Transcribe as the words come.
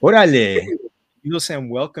Órale. Bienvenidos and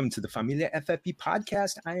welcome to the Familia FFP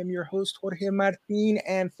podcast. I am your host, Jorge Martin,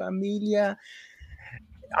 and Familia.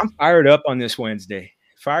 I'm fired up on this Wednesday.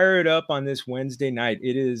 Fired up on this Wednesday night.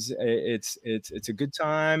 It's a good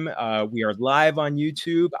time. We are live on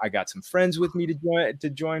YouTube. I got some friends with me to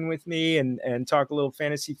join with me and talk a little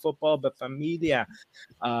fantasy football. But Familia,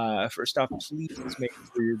 first off, please make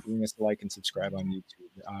sure you're giving us a like and subscribe on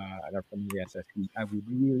YouTube at our Familia FFP. I would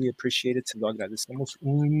really appreciate it. To agradecemos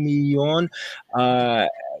un millón.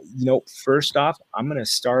 First off, I'm gonna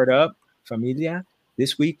start up Familia.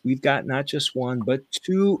 This week, we've got not just one, but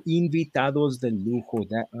two invitados de lujo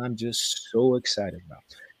that I'm just so excited about.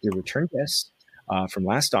 They're return guests from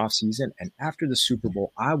last offseason, and after the Super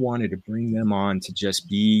Bowl, I wanted to bring them on to just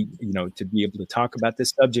be, to be able to talk about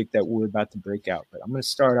this subject that we're about to break out. But I'm going to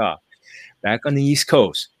start off back on the East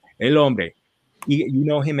Coast. El Hombre, you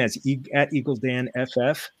know him as at Eagle Dan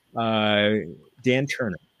FF, Dan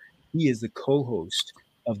Turner. He is the co-host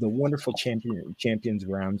of the wonderful Champions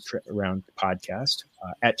Round podcast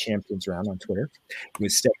at Champions Round on Twitter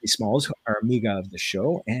with Stephanie Smalls, our amiga of the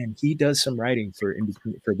show, and he does some writing for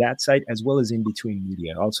that site as well as In Between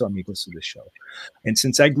Media, also amigos of the show. And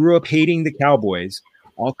since I grew up hating the Cowboys,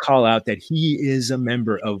 I'll call out that he is a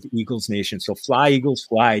member of Eagles Nation. So fly, Eagles,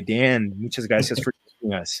 fly. Dan, muchas gracias for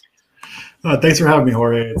joining us. Thanks for having me,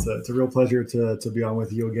 Jorge. It's a real pleasure to be on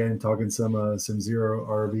with you again, talking some zero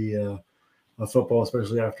RB football,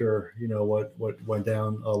 especially after what went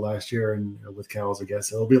down last year and with Cal's. I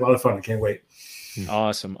guess it'll be a lot of fun. I can't wait.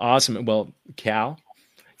 Awesome. Well, Cal,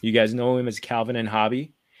 you guys know him as Calvin and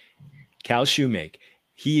Hobby. Cal Shoemake.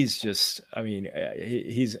 He's just,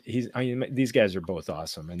 these guys are both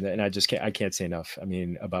awesome. And I can't say enough,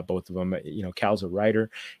 about both of them. Cal's a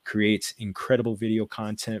writer, creates incredible video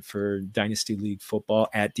content for Dynasty League football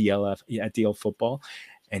at DL Football.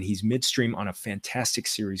 And he's midstream on a fantastic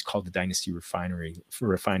series called the Dynasty Refinery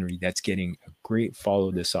that's getting a great follow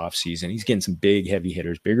this offseason. He's getting some big, heavy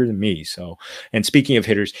hitters, bigger than me. So, and speaking of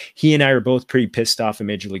hitters, he and I are both pretty pissed off in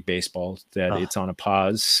Major League Baseball that it's on a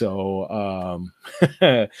pause. So,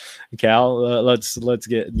 Cal, let's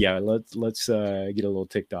get a little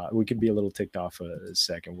ticked off. We could be a little ticked off a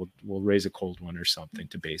second. We'll raise a cold one or something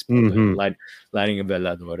to baseball, lighting a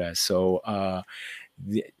veladora. So,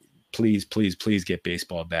 please get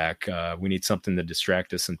baseball back. We need something to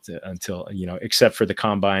distract us until except for the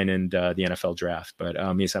combine and the NFL draft. But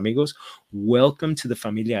mis amigos, welcome to the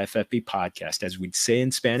Familia FFP podcast. As we'd say in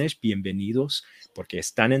Spanish, bienvenidos, porque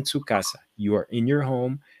están en su casa. You are in your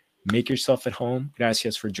home. Make yourself at home.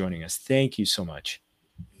 Gracias for joining us. Thank you so much.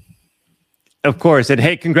 Of course. And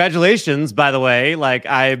hey, congratulations, by the way. Like,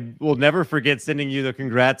 I will never forget sending you the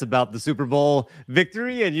congrats about the Super Bowl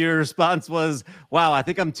victory. And your response was, wow, I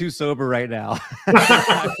think I'm too sober right now.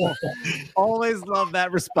 Always love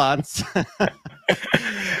that response.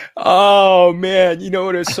 Oh, man. You know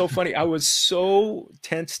what? It was so funny. I was so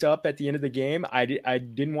tensed up at the end of the game. I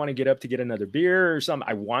didn't want to get up to get another beer or something.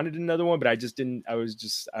 I wanted another one, but I just didn't. I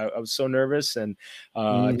was so nervous and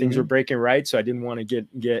things were breaking right. So I didn't want to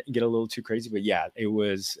get a little too crazy. But yeah, it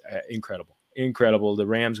was incredible. The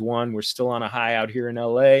Rams won. We're still on a high out here in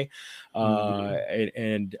LA.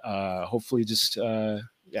 And hopefully just,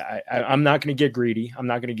 I'm not going to get greedy.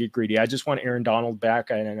 I just want Aaron Donald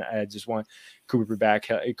back. I just want Cooper back,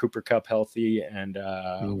 Cooper Kupp healthy, and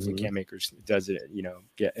hopefully Cam Akers does it,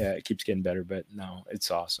 keeps getting better. But no, it's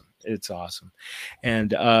awesome.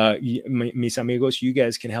 And mis amigos, you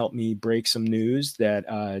guys can help me break some news that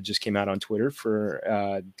just came out on Twitter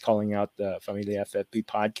for calling out the Familia FFP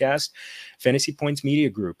podcast. Fantasy Points Media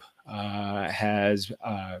Group has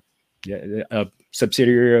a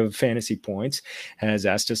subsidiary of Fantasy Points has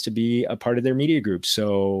asked us to be a part of their media group.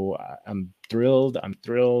 So I'm thrilled.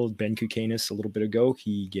 Ben Kukanis a little bit ago,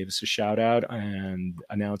 he gave us a shout out and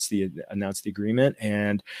announced the agreement.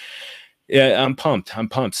 And yeah, I'm pumped.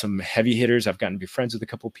 Some heavy hitters. I've gotten to be friends with a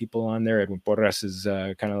couple of people on there. Edwin Porras is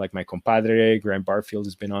kind of like my compadre. Grant Barfield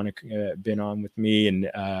has been on with me, and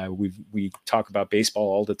we talk about baseball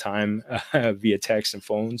all the time via text and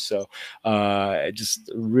phone. So just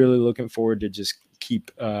really looking forward to just keep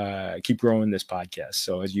growing this podcast.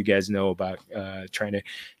 So as you guys know about trying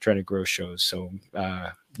to grow shows. So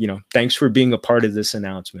thanks for being a part of this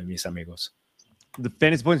announcement, mis amigos. The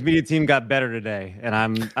Fantasy Points Media team got better today, and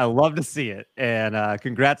I love to see it. And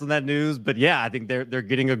congrats on that news. But yeah, I think they're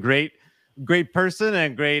getting a great person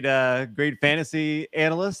and great fantasy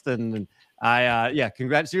analyst. And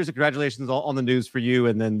seriously, congratulations on the news for you.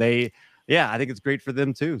 And then I think it's great for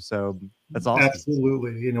them too. So that's awesome.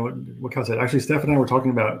 Absolutely. You know what Cal said. Actually, Steph and I were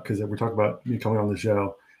talking about, because we're talking about me coming on the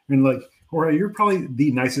show. I mean, like, Jorge, you're probably the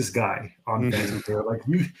nicest guy on Facebook there. Like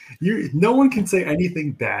no one can say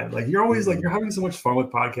anything bad. Like you're always like, you're having so much fun with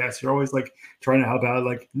podcasts. You're always like trying to help out.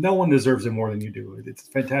 Like no one deserves it more than you do. It's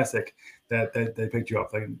fantastic that they picked you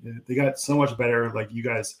up. Like they got so much better. Like you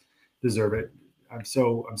guys deserve it. I'm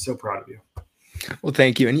so proud of you. Well,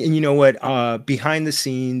 thank you. And you know what, behind the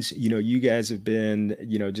scenes, you know, you guys have been,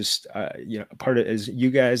 you know, just, you know, part of, as you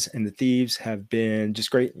guys and the Thieves have been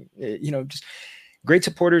just great, you know, just great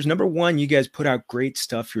supporters. Number one, you guys put out great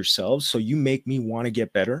stuff yourselves. So you make me want to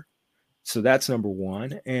get better. So that's number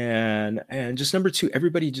one. And just number two,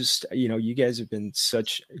 everybody just, you know, you guys have been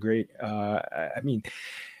such great, I mean,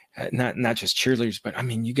 not just cheerleaders, but I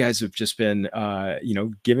mean, you guys have just been, you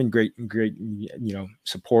know, given great, you know,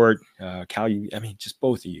 support. Cal, I mean, just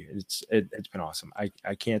both of you. It's been awesome.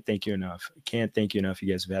 I can't thank you enough. Can't thank you enough.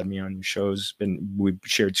 You guys have had me on your shows. We've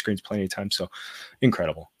shared screens plenty of times. So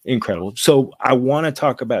incredible. So I want to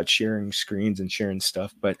talk about sharing screens and sharing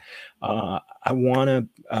stuff, but I want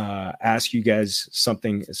to ask you guys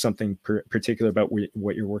something particular about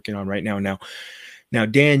what you're working on right now. Now,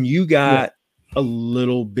 Dan, you got a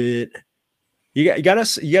little bit, you got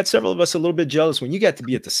several of us a little bit jealous when you got to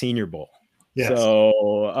be at the Senior Bowl. Yes.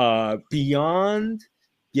 So beyond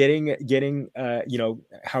getting you know,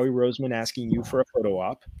 Howie Roseman asking you for a photo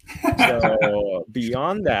op, so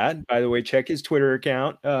beyond that, by the way, check his Twitter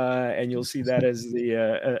account and you'll see that as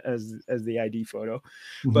the as the ID photo.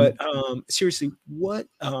 But seriously, what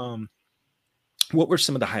were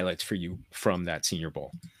some of the highlights for you from that Senior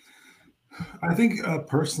Bowl? I think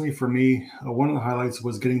personally for me, one of the highlights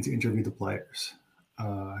was getting to interview the players.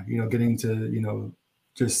 You know, getting to, you know,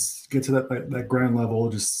 just get to that ground level,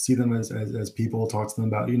 just see them as people, talk to them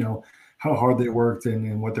about, you know, how hard they worked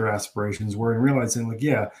and what their aspirations were, and realizing like,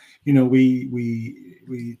 yeah, you know,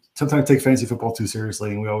 we sometimes take fantasy football too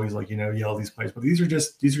seriously, and we always like, you know, yell these plays, but these are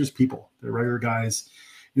just people. They're regular guys.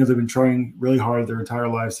 You know, they've been trying really hard their entire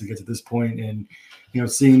lives to get to this point, and you know,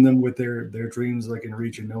 seeing them with their dreams like in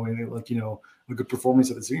reach, and knowing that like, you know, a good performance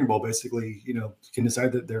at the Senior Bowl basically, you know, can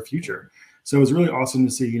decide that their future. So it was really awesome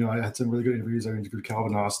to see. You know, I had some really good interviews. I interviewed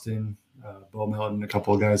Calvin Austin, Bo Melton, a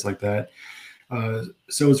couple of guys like that.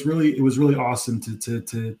 So it was really awesome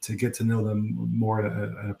to get to know them more at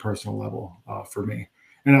a personal level for me.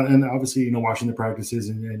 And obviously, you know, watching the practices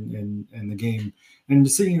and the game, and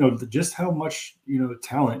just seeing, you know, just how much, you know,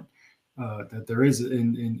 talent that there is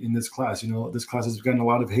in this class. You know, this class has gotten a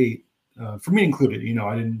lot of hate, for me included. You know,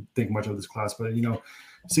 I didn't think much of this class, but you know,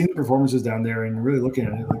 seeing the performances down there and really looking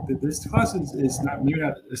at it, like this class is maybe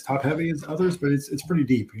not as top heavy as others, but it's pretty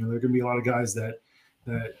deep. You know, there are going to be a lot of guys that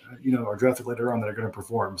you know are drafted later on that are going to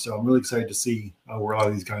perform. So I'm really excited to see where a lot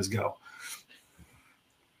of these guys go.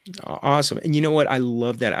 Awesome. And you know what? I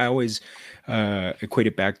love that. I always equate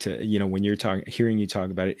it back to, you know, when you're hearing you talk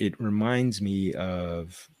about it, it reminds me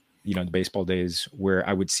of, you know, the baseball days where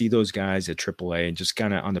I would see those guys at AAA and just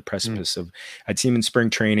kind of on the precipice of, I'd see them in spring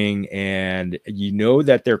training, and you know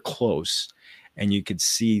that they're close, and you could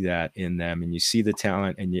see that in them, and you see the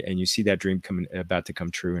talent, and you see that dream about to come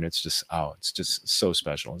true. And it's just, it's just so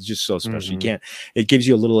special. It's just so special. It gives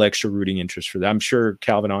you a little extra rooting interest for that. I'm sure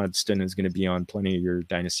Calvin Austin is going to be on plenty of your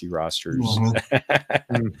dynasty rosters.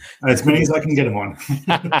 As many as I can get him on.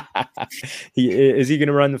 Is he going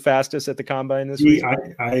to run the fastest at the combine this week?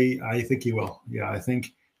 I think he will. Yeah, I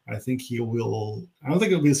think he will. I don't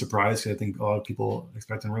think it'll be a surprise. I think a lot of people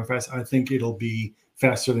expect him to run fast. I think it'll be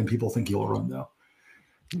faster than people think he'll run, though.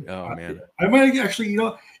 Oh man, I might actually, you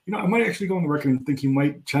know, I might actually go on the record and think he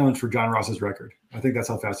might challenge for John Ross's record. I think that's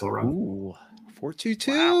how fast he'll run. Ooh,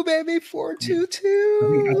 4.22, baby,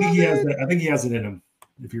 4.22. I think he has it in him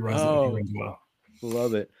if he runs well.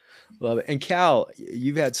 Love it. And Cal,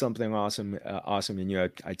 you've had something awesome in you.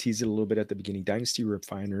 I teased it a little bit at the beginning. Dynasty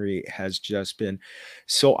Refinery has just been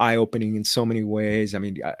so eye-opening in so many ways. I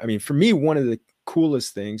mean, for me, one of the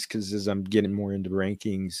coolest things, because as I'm getting more into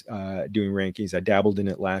rankings, doing rankings, I dabbled in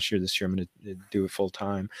it last year. This year, I'm going to do it full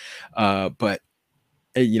time. But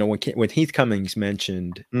you know, when Heath Cummings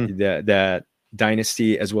mentioned that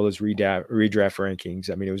Dynasty as well as redraft rankings,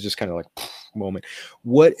 I mean, it was just kind of like moment.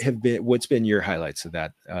 What's been your highlights of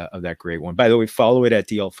that great one? By the way, follow it at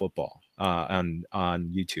DL Football on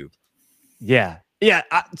YouTube. Yeah.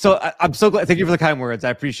 So I'm so glad. Thank you for the kind words. I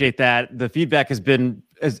appreciate that. The feedback has been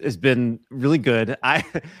really good.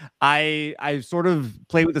 I sort of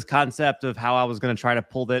played with this concept of how I was going to try to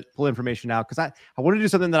pull information out, because I wanted to do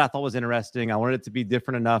something that I thought was interesting. I wanted it to be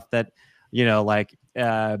different enough that, you know, like,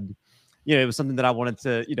 you know, it was something that I wanted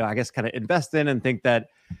to, you know, I guess kind of invest in, and think that,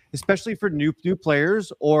 especially for new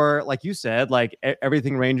players, or like you said, like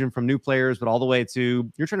everything ranging from new players, but all the way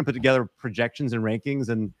to, you're trying to put together projections and rankings.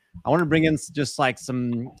 And I want to bring in just like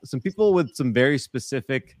some people with some very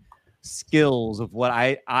specific skills of what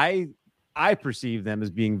I perceive them as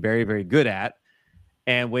being very, very good at,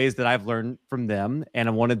 and ways that I've learned from them. And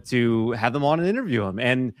I wanted to have them on and interview them.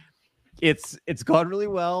 And it's gone really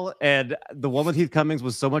well. And the one with Heath Cummings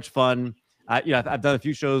was so much fun. I've done a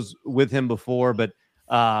few shows with him before, but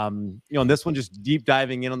on this one, just deep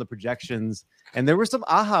diving in on the projections. And there were some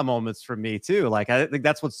aha moments for me too. Like, I think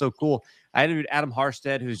that's what's so cool. I interviewed Adam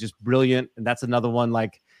Harstead, who's just brilliant. And that's another one,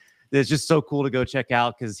 like, it's just so cool to go check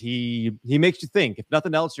out, because he makes you think. If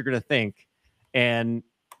nothing else, you're going to think. And,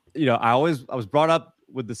 I was brought up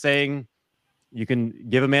with the saying, you can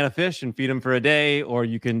give a man a fish and feed him for a day, or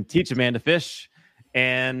you can teach a man to fish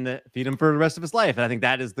and feed him for the rest of his life. And I think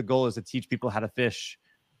that is the goal, is to teach people how to fish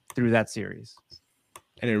through that series.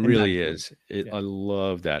 And it really is. I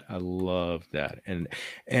love that. I love that.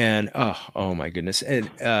 And oh my goodness. And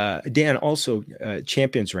Dan, also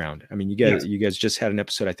Champions Round. I mean, you guys just had an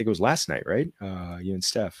episode. I think it was last night, right? You and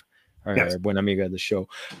Steph. Yes. When I got the show.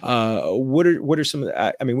 What are some of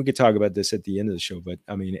the, I mean, we could talk about this at the end of the show, but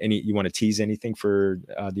I mean, you want to tease anything for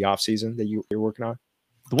the off season that you're working on?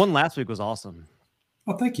 The one last week was awesome.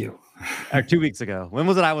 Oh, thank you. 2 weeks ago. When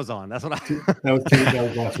was it I was on? That's what that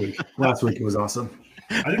was last week. Last week it was awesome.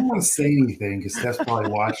 I didn't want to say anything because Steph's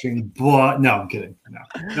probably watching, but no, I'm kidding.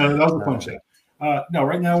 No, that was a fun show. No,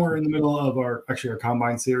 right now we're in the middle of our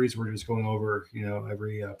combine series. We're just going over,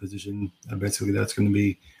 every position. Basically, that's going to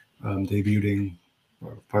be debuting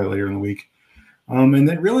probably later in the week. And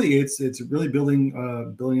then really, it's really building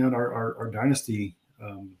out our dynasty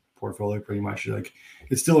portfolio pretty much. Like,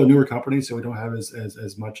 it's still a newer company, so we don't have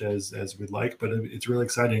as much as we'd like, but it's really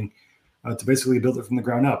exciting to basically build it from the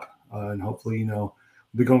ground up, and hopefully, we'll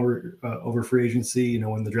be going over free agency.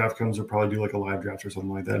 When the draft comes, we'll probably do like a live draft or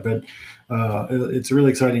something like that. But it's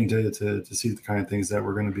really exciting to see the kind of things that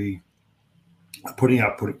we're going to be putting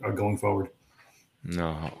out going forward.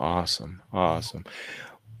 No, awesome.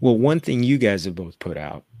 Well, one thing you guys have both put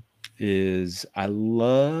out is, I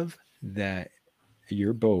love that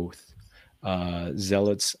you're both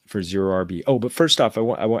zealots for Zero RB. Oh, but first off,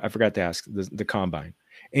 I forgot to ask the combine.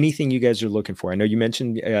 Anything you guys are looking for? I know you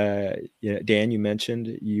mentioned, Dan, you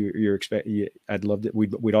mentioned you're expecting. I'd love to.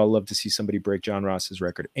 We'd all love to see somebody break John Ross's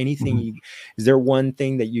record. Anything? Is there one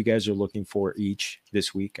thing that you guys are looking for each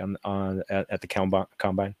this week at the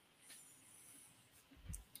combine?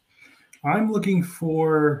 I'm looking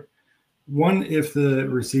for one, if the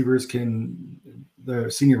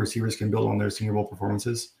senior receivers can build on their Senior Bowl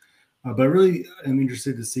performances. But really, I'm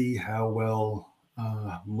interested to see how well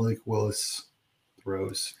Malik Willis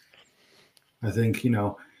throws. I think,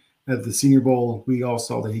 at the Senior Bowl, we all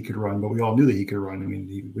saw that he could run, but we all knew that he could run. I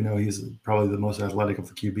mean, we know he's probably the most athletic of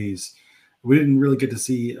the QBs. We didn't really get to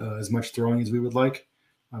see as much throwing as we would like.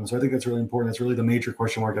 So I think that's really important. That's really the major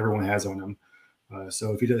question mark everyone has on him.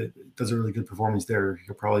 So if he does a really good performance there,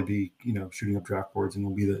 he'll probably be, shooting up draft boards, and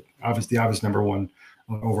will be the obvious number one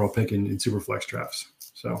overall pick in Superflex drafts.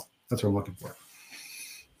 So that's what I'm looking for.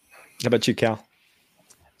 How about you, Cal?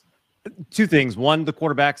 Two things. One, the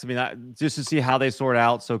quarterbacks. I mean, just to see how they sort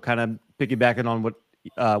out. So kind of piggybacking on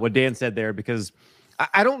what Dan said there, because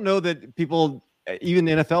I don't know that people, even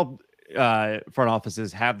NFL front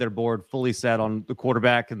offices, have their board fully set on the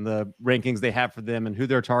quarterback and the rankings they have for them and who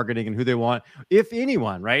they're targeting and who they want, if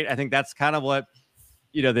anyone, right? I think that's kind of what,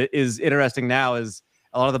 that is interesting now, is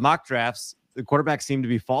a lot of the mock drafts, the quarterbacks seem to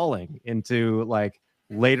be falling into like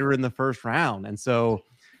later in the first round. And so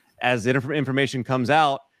as information comes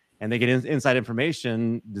out and they get inside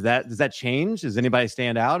information, does that change? Does anybody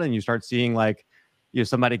stand out and you start seeing like,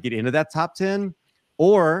 somebody get into that top 10,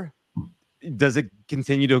 or does it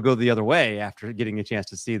continue to go the other way after getting a chance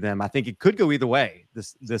to see them? I think it could go either way.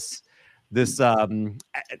 This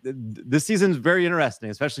season is very interesting,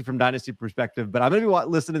 especially from dynasty perspective. But I'm going to be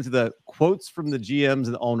listening to the quotes from the GMs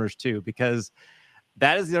and the owners too, because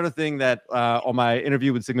that is the other thing that on my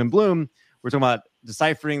interview with Sigmund Bloom, we're talking about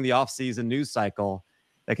deciphering the offseason news cycle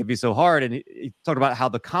that can be so hard. And he talked about how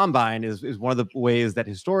the combine is one of the ways that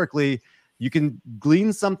historically you can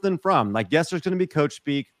glean something from. Like, yes, there's going to be coach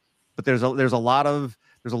speak, but there's a lot of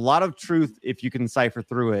truth if you can cipher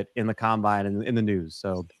through it in the combine and in the news.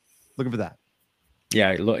 So looking for that.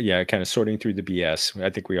 Yeah, kind of sorting through the BS. I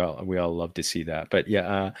think we all love to see that. But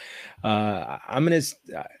yeah, I'm gonna,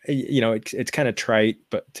 it's kind of trite,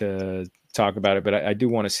 but to talk about it. But I do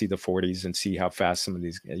want to see the 40s and see how fast some of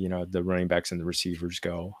these, the running backs and the receivers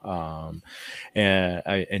go,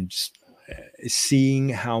 and just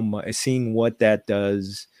seeing what that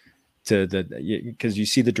does to because you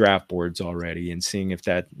see the draft boards already and seeing if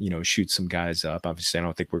that, shoots some guys up. Obviously, I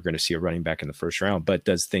don't think we're going to see a running back in the first round, but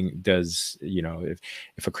if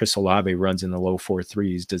a Chris Olave runs in the low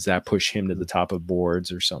 4.3s, does that push him to the top of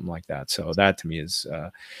boards or something like that? So that to me is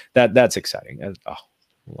that's exciting.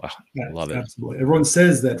 Wow, I love it. Absolutely. Everyone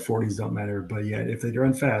says that 40s don't matter, but yet if they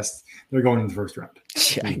run fast, they're going in the first round.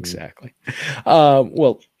 Yeah, exactly.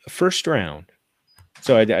 Well, first round.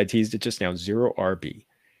 So I teased it just now, 0 RB.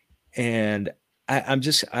 And I'm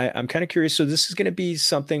kind of curious. So this is going to be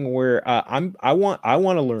something where I want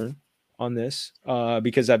to learn on this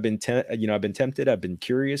because I've been tempted. I've been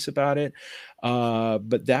curious about it.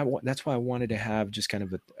 But that's why I wanted to have just kind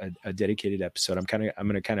of a dedicated episode. I'm going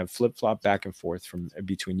to kind of flip flop back and forth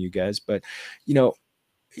between you guys. But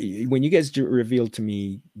when you guys revealed to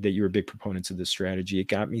me that you were big proponents of this strategy, it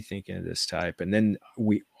got me thinking of this type. And then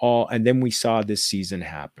we saw this season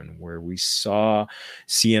happen where we saw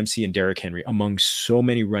CMC and Derrick Henry among so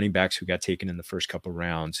many running backs who got taken in the first couple of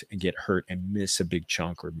rounds and get hurt and miss a big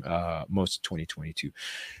chunk or most of 2022.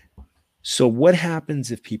 So what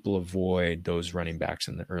happens if people avoid those running backs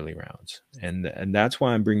in the early rounds? And that's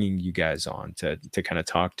why I'm bringing you guys on to kind of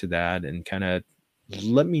talk to that and kind of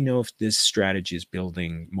let me know if this strategy is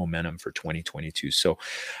building momentum for 2022. So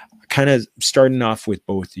kind of starting off with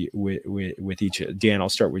both with each. Dan, I'll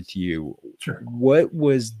start with you. Sure.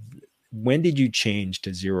 When did you change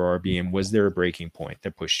to 0 RB, and was there a breaking point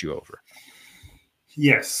that pushed you over?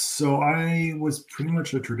 Yes. So I was pretty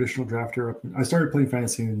much a traditional drafter. I started playing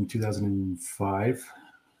fantasy in 2005.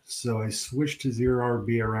 So I switched to 0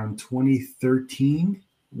 RB around 2013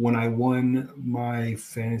 when I won my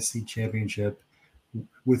fantasy championship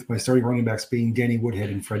with my starting running backs being Danny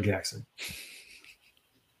Woodhead and Fred Jackson,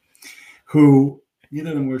 who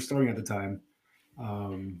neither of them were starting at the time.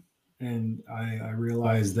 And I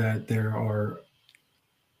realized that there are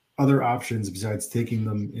other options besides taking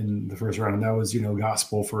them in the first round. And that was,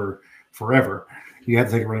 gospel for forever. You had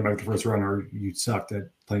to take a running back the first round or you sucked at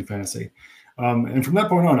playing fantasy. And from that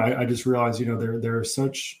point on, I just realized, there are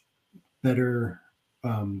such better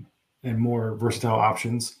and more versatile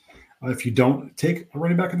options. If you don't take a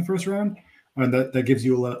running back in the first round, and that gives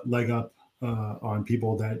you a leg up on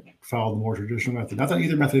people that follow the more traditional method. Not that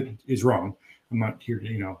either method is wrong. I'm not here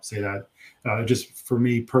to, say that. Just for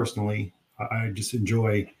me personally, I just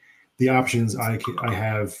enjoy the options I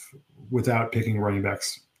have without picking running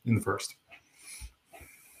backs in the first.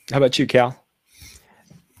 How about you, Cal?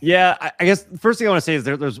 Yeah, I guess the first thing I want to say is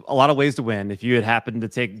there's a lot of ways to win. If you had happened to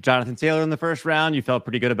take Jonathan Taylor in the first round, you felt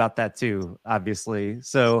pretty good about that too, obviously.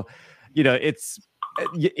 So, it's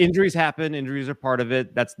injuries happen. Injuries are part of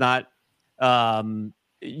it. That's not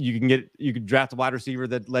you can draft a wide receiver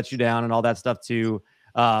that lets you down and all that stuff too.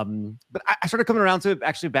 But I started coming around to it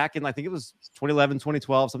actually back in, I think it was 2011,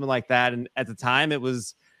 2012, something like that. And at the time it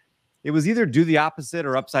was either do the opposite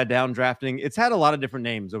or upside down drafting. It's had a lot of different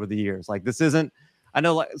names over the years. Like this isn't, I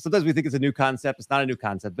know like sometimes we think it's a new concept. It's not a new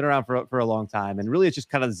concept. Been around for a long time. And really it's just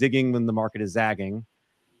kind of zigging when the market is zagging.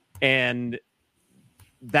 And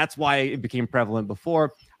that's why it became prevalent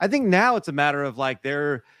before. I think now it's a matter of like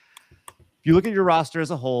if you look at your roster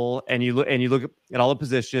as a whole and you look at all the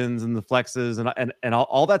positions and the flexes and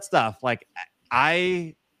all that stuff, like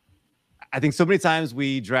I think so many times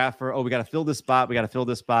we draft for, we got to fill this spot. We got to fill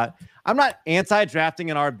this spot. I'm not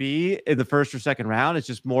anti-drafting an RB in the first or second round. It's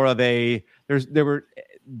just more of there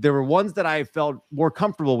were ones that I felt more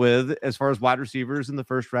comfortable with as far as wide receivers in the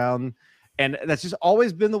first round. And that's just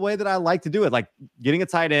always been the way that I like to do it. Like getting a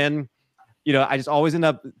tight end, I just always end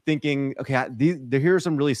up thinking, okay, here are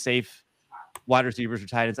some really safe wide receivers or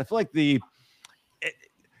tight ends. I feel like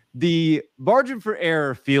the margin for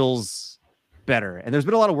error feels better. And there's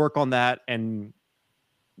been a lot of work on that. And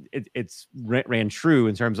it's ran true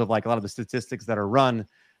in terms of like a lot of the statistics that are run.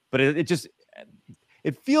 But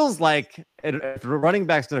it feels like if a running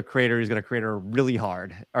back's going to crater, he's going to crater really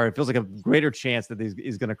hard, or it feels like a greater chance that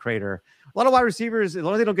he's going to crater. A lot of wide receivers, as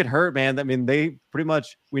long as they don't get hurt, man, I mean, we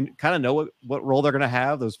kind of know what role they're going to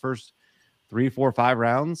have those first 3, 4, 5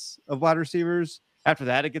 rounds of wide receivers. After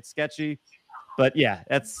that, it gets sketchy. But yeah,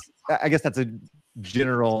 I guess that's a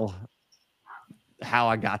general how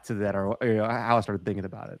I got to that, or how I started thinking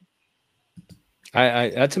about it.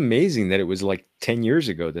 That's amazing that it was like 10 years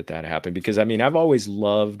ago that happened, because I mean, I've always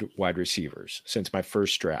loved wide receivers since my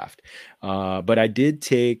first draft. But I did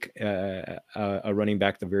take a running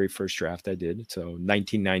back the very first draft I did. So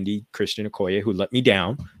 1990, Christian Okoye, who let me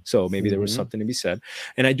down. So maybe there was something to be said.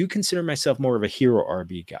 And I do consider myself more of a hero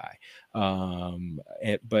RB guy.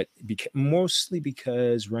 But mostly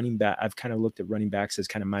because running back, I've kind of looked at running backs as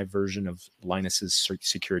kind of my version of Linus's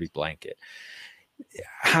security blanket.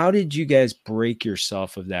 how did you guys break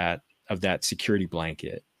yourself of that security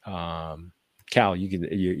blanket? Cal,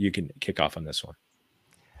 you can kick off on this one.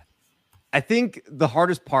 I think the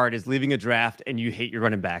hardest part is leaving a draft and you hate your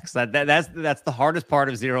running backs. That's the hardest part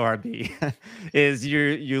of zero RB is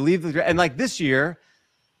you leave the draft. And like this year,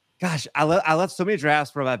 gosh, I left so many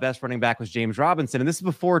drafts where my best running back was James Robinson. And this is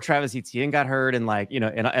before Travis Etienne got hurt and like,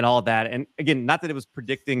 and all of that. And again, not that it was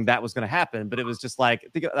predicting that was going to happen, but it was just like,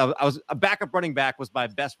 I was a backup running back was my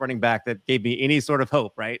best running back that gave me any sort of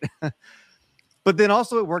hope. Right. But then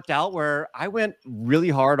also it worked out where I went really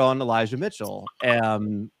hard on Elijah Mitchell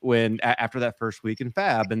after that first week in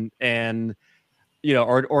Fab and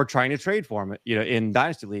or trying to trade for him, in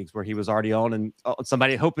dynasty leagues where he was already on and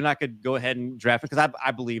somebody hoping I could go ahead and draft him because I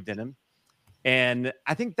believed in him. And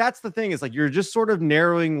I think that's the thing is like you're just sort of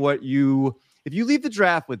narrowing if you leave the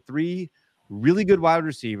draft with 3 really good wide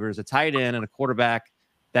receivers, a tight end, and a quarterback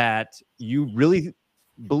that you really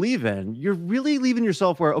believe in, you're really leaving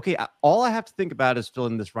yourself where, okay, all I have to think about is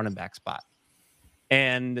filling this running back spot.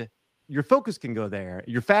 And your focus can go there.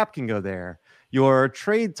 Your FAP can go there. Your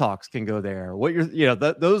trade talks can go there. What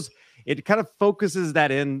it kind of focuses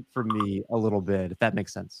that in for me a little bit, if that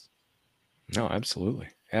makes sense. No, absolutely.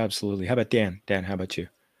 Absolutely. How about Dan? Dan, how about you?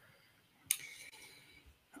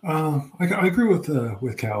 I agree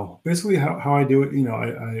with Cal. Basically, how I do it,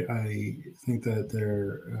 I think that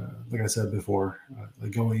they're like I said before,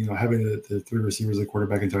 like going, having the 3 receivers, the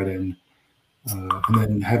quarterback and tight end, and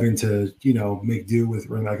then having to make do with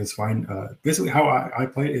running back is fine. Basically, how I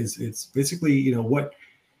play it is it's basically what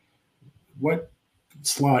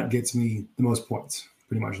slot gets me the most points.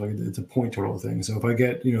 Pretty much like it's a point total thing. So if I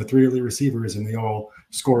get 3 elite receivers and they all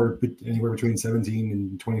score anywhere between 17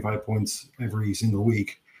 and 25 points every single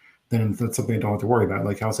week, then that's something I don't have to worry about.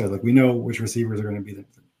 Like Hal said, like we know which receivers are going to be the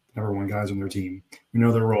number 1 guys on their team. We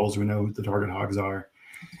know their roles. We know who the target hogs are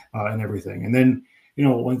and everything. And then,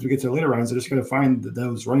 once we get to the later rounds, I just got to find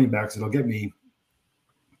those running backs that'll get me,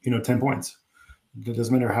 10 points. It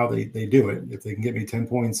doesn't matter how they do it. If they can get me 10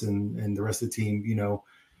 points and the rest of the team,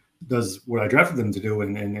 does what I drafted them to do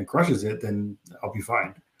and crushes it, then I'll be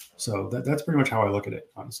fine. So that's pretty much how I look at it,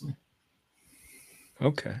 honestly.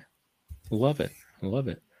 Okay. Love it.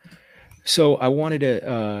 So I wanted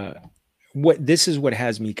to, this is what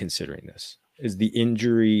has me considering this is the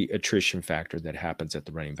injury attrition factor that happens at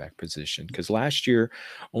the running back position. Because last year,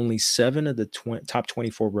 only 7 of the top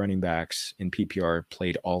 24 running backs in PPR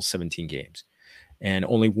played all 17 games. And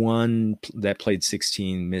only 1 that played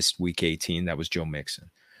 16 missed week 18. That was Joe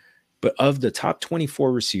Mixon. But of the top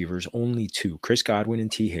 24 receivers, only 2, Chris Godwin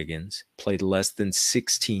and T. Higgins, played less than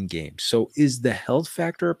 16 games. So is the health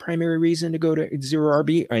factor a primary reason to go to zero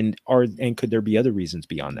RB? And could there be other reasons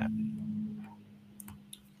beyond that?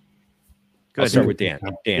 I'll start with Dan.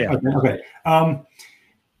 Dan. Yeah. Okay.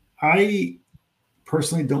 I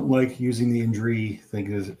personally don't like using the injury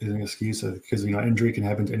thing as an excuse because injury can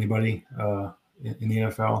happen to anybody in the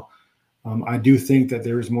NFL. I do think that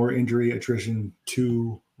there is more injury attrition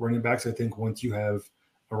to running backs. I think once you have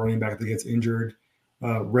a running back that gets injured,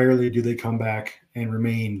 rarely do they come back and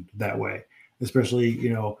remain that way,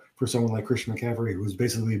 especially, for someone like Christian McCaffrey, who's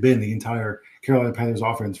basically been the entire Carolina Panthers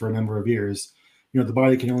offense for a number of years. The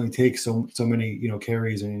body can only take so many,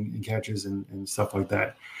 carries and catches and stuff like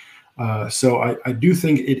that. So I do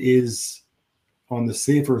think it is on the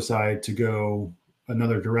safer side to go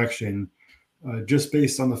another direction, just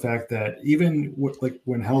based on the fact that even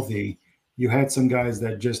when healthy, you had some guys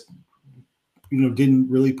that just, didn't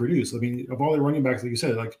really produce. I mean, of all the running backs, like you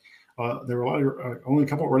said, there were a lot of only a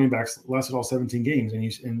couple of running backs lasted all 17 games,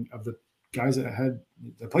 and of the guys that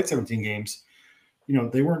played 17 games,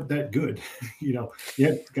 they weren't that good. You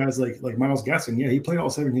had guys like Myles Gaskin. Yeah, he played all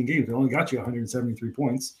 17 games, but only got you 173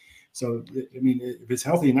 points. So, I mean, if it's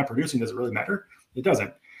healthy and not producing, does it really matter? It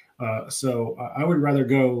doesn't. So I would rather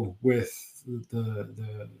go with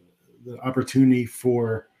the opportunity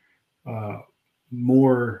for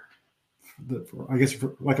more, I guess,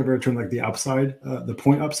 for lack of a better term, like the upside, the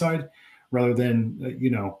point upside, rather than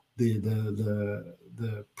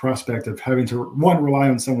the prospect of having to rely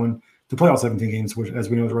on someone to play all 17 games, which, as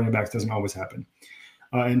we know, as running backs doesn't always happen,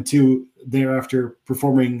 and 2, thereafter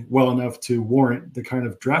performing well enough to warrant the kind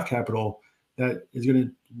of draft capital that is going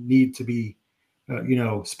to need to be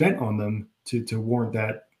spent on them to warrant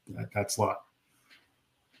that slot.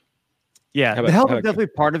 Yeah, the health is definitely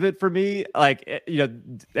part of it for me. Like,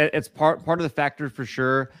 it's part of the factor for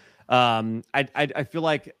sure. I feel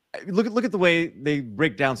like look at the way they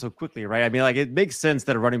break down so quickly, right? I mean, like, it makes sense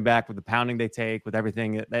that a running back with the pounding they take, with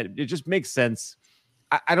everything, that it just makes sense.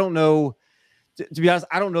 I don't know. to be honest,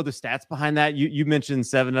 I don't know the stats behind that. You mentioned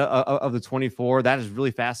 7 of the 24. That is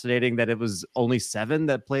really fascinating that it was only 7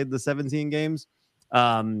 that played the 17 games.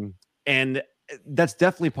 And that's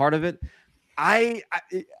definitely part of it. I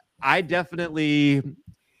definitely,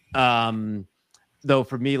 though,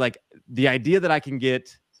 for me, like the idea that I can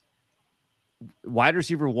get wide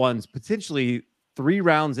receiver ones potentially 3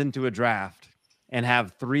 rounds into a draft and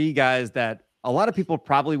have 3 guys that a lot of people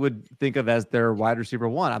probably would think of as their wide receiver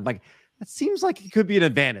one. I'm like, that seems like it could be an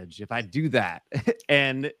advantage if I do that.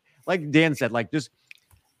 And like Dan said, like just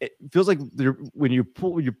it feels like when you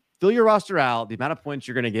fill your roster out, the amount of points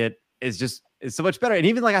you're going to get is so much better. And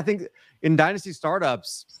even like I think in dynasty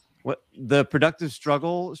startups, what the productive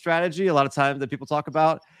struggle strategy, a lot of times that people talk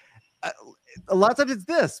about, a lot of times it's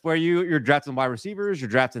this where you're drafting wide receivers,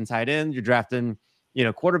 you're drafting tight ends, you're drafting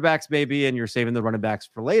quarterbacks maybe, and you're saving the running backs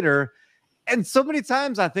for later. And so many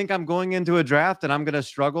times I think I'm going into a draft and I'm going to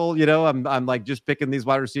struggle. I'm like just picking these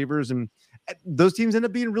wide receivers, and those teams end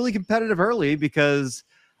up being really competitive early because,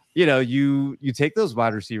 you take those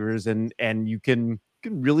wide receivers and you can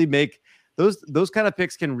really make those kind of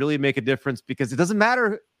picks can really make a difference because it doesn't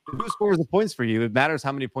matter who scores the points for you. It matters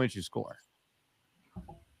how many points you score.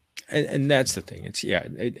 And that's the thing. It's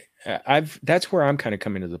that's where I'm kind of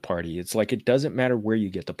coming to the party. It's like, it doesn't matter where you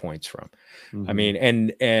get the points from. Mm-hmm. I mean,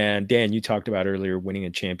 and Dan, you talked about earlier winning a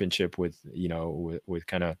championship with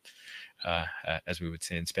kind of, as we would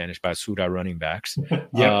say in Spanish, basura running backs.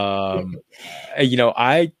 I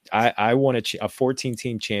won a 14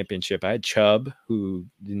 team championship. I had Chubb, who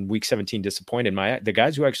in week 17 disappointed. The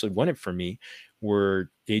guys who actually won it for me were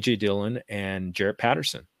AJ Dillon and Jarrett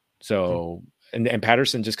Patterson. So, and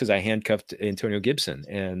Patterson, just because I handcuffed Antonio Gibson,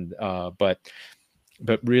 and but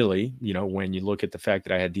really, when you look at the fact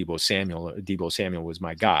that I had Deebo Samuel was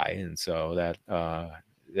my guy, and so that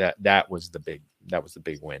was the big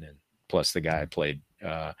win, and plus the guy played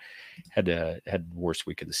had the worst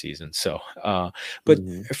week of the season. So, but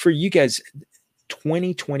for you guys,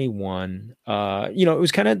 2021, it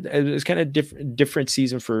was kind of different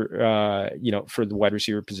season for for the wide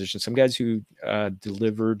receiver position. Some guys who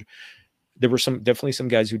delivered. There were definitely some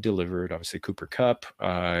guys who delivered. Obviously, Cooper Kupp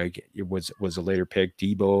it was a later pick.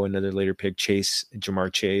 Debo, another later pick.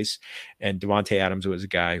 Jamar Chase, and Devontae Adams was a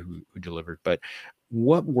guy who delivered. But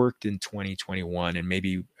what worked in 2021, and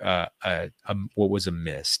maybe what was a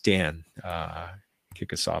miss? Dan,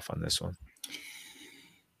 kick us off on this one.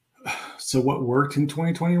 So what worked in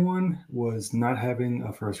 2021 was not having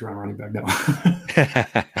a first round running back. No.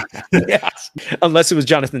 Yes. Unless it was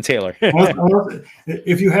Jonathan Taylor.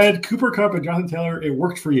 If you had Cooper Kupp and Jonathan Taylor, it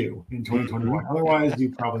worked for you in 2021. Otherwise,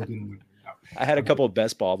 you probably didn't win. No. I had a couple of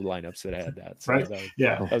best ball lineups that had that. So right?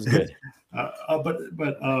 That was good. But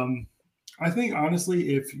I think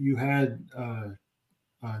honestly, if you had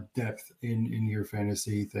depth in your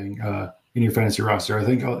fantasy thing, in your fantasy roster, I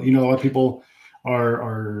think a lot of people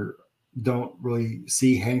don't really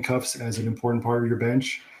see handcuffs as an important part of your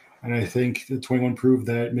bench. And I think the 21 proved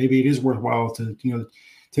that maybe it is worthwhile to,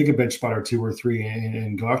 take a bench spot or 2 or 3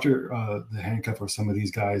 and go after the handcuff of some of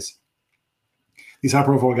these guys, these high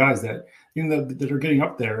profile guys that, that are getting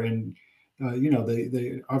up there. And,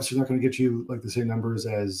 they obviously not going to get you like the same numbers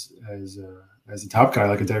as a top guy,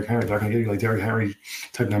 like a Derrick Henry. They're not going to get you like Derrick Henry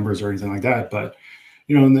type numbers or anything like that. But,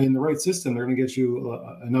 in the right system, they're going to get you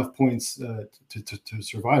enough points to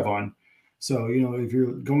survive on. So, if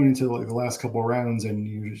you're going into like the last couple of rounds and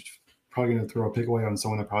you're just probably going to throw a pick away on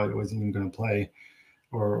someone that probably wasn't even going to play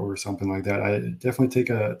or something like that, I definitely take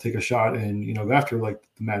a shot and, go after like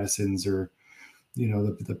the Madisons or,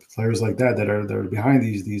 the players like that are behind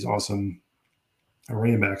these awesome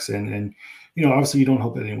running backs. And obviously you don't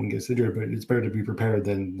hope that anyone gets injured, but it's better to be prepared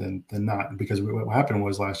than not, because what happened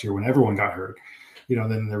was last year when everyone got hurt,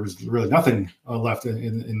 then there was really nothing left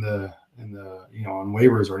in the on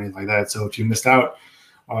waivers or anything like that. So if you missed out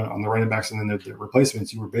on the running backs and then the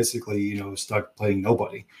replacements, you were basically stuck playing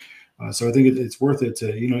nobody. So I think it's worth it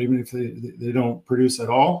to even if they don't produce at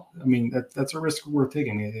all. I mean that's a risk worth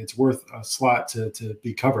taking. It's worth a slot to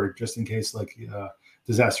be covered just in case like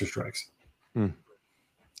disaster strikes. All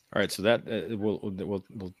right, so that we'll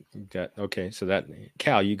get okay. So that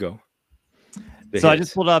Cal, you go. So I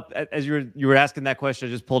just pulled up as you were asking that question.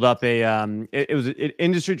 I just pulled up it was an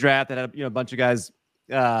industry draft that had a bunch of guys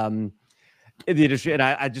in the industry, and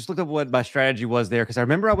I just looked up what my strategy was there because I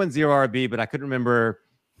remember I went 0 RB, but I couldn't remember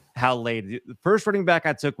how late. The first running back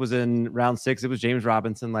I took was in round 6. It was James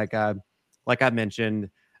Robinson, like I mentioned.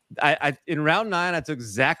 I in round 9 I took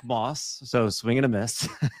Zach Moss, so swing and a miss.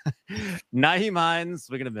 Nyheim Hines,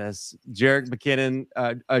 swing and a miss. Jerick McKinnon,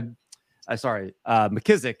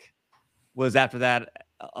 McKissick was after that.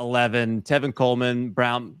 11. Tevin Coleman,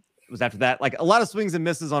 Brown was after that. Like a lot of swings and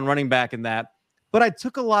misses on running back in that. But I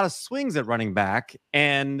took a lot of swings at running back,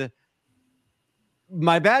 and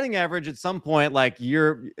my batting average at some point, like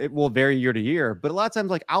it will vary year to year, but a lot of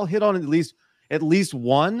times, like I'll hit on at least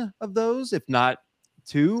one of those, if not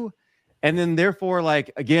two. And then therefore,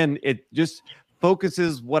 like, again, it just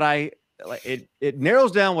focuses it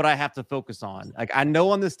narrows down what I have to focus on. Like I know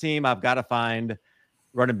on this team, I've got to find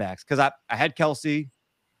running backs because I had Kelsey,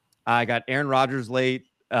 I got Aaron Rodgers late.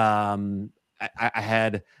 I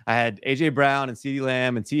had AJ Brown and CeeDee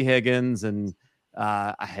Lamb and T Higgins, and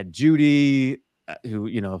I had Judy, who,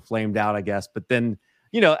 you know, flamed out, I guess. But then,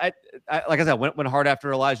 you know, I like I said, went hard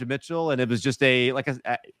after Elijah Mitchell, and it was just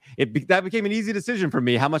that became an easy decision for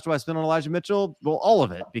me. How much do I spend on Elijah Mitchell? Well, all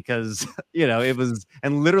of it, because you know it was,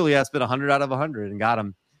 and literally I spent 100 out of 100 and got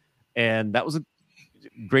him, and that was a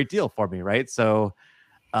great deal for me, right? So,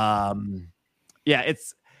 yeah,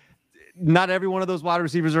 it's. Not every one of those wide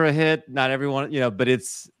receivers are a hit. Not everyone, you know, but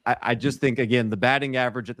I just think, again, the batting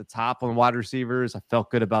average at the top on wide receivers, I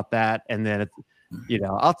felt good about that. And then, you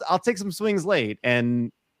know, I'll take some swings late.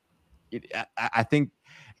 And I think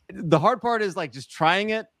the hard part is like just trying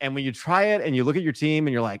it. And when you try it and you look at your team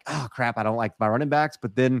and you're like, oh crap, I don't like my running backs,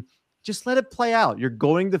 but then just let it play out. You're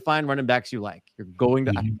going to find running backs you like. You're going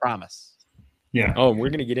to, I promise. Yeah. Oh, we're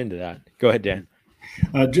going to get into that. Go ahead, Dan.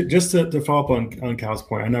 Just to follow up on Cal's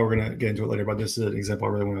point, I know we're going to get into it later, but this is an example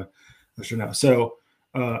I really want to show now. So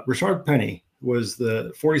Rashard Penny was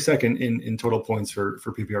the 42nd in total points for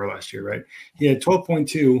PPR last year, right? He had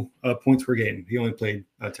 12.2 points per game. He only played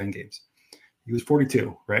 10 games. He was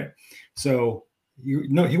 42, right? So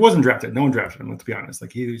he wasn't drafted. No one drafted him, let's be honest.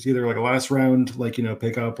 Like he was either like a last round, like, you know,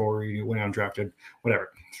 pickup, or he went undrafted,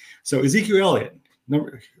 whatever. So Ezekiel Elliott,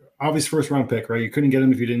 obvious first round pick, right? You couldn't get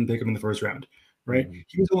him if you didn't pick him in the first round. Right,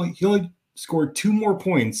 he only scored 2 more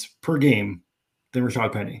points per game than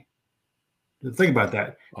Rashad Penny. Think about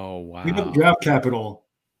that. Oh wow! You have draft capital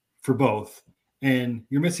for both, and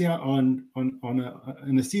you're missing out on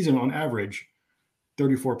in a season on average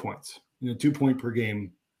 34 points. You know, 2 point per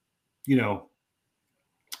game. You know,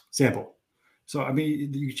 sample. So I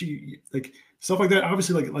mean, you like stuff like that.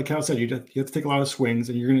 Obviously, like Cal said, you have to take a lot of swings,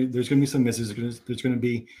 and there's gonna be some misses. There's gonna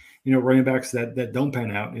be, you know, running backs that don't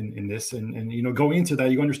pan out in this, and you know, going into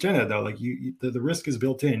that, you understand that though, like the risk is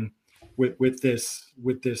built in with this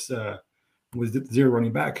the zero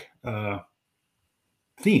running back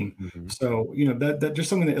theme. Mm-hmm. So you know that just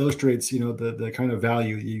something that illustrates, you know, the kind of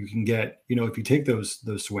value you can get, you know, if you take those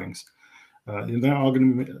swings. They're not all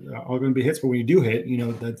going to be hits, but when you do hit, you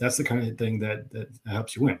know, that's the kind of thing that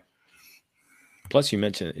helps you win. Plus, you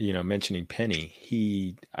mentioned, you know, mentioning Penny.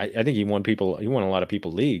 I think he won a lot of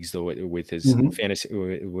people leagues though with his fantasy,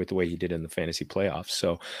 with the way he did in the fantasy playoffs.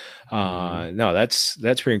 So, no, that's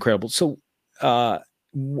pretty incredible. So,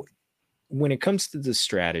 when it comes to the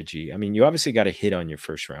strategy, I mean, you obviously got to hit on your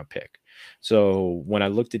first round pick. So when I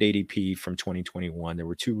looked at ADP from 2021, there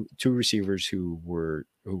were two receivers who were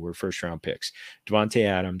first round picks: Davante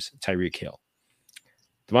Adams, Tyreek Hill.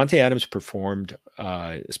 Davante Adams performed,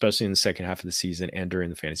 especially in the second half of the season and during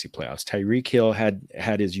the fantasy playoffs. Tyreek Hill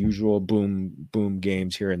had his usual boom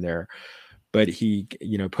games here and there, but he,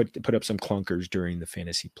 you know, put up some clunkers during the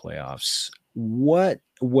fantasy playoffs. What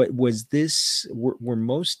was this? Were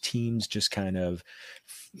most teams just kind of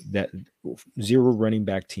that zero running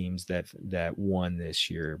back teams that won this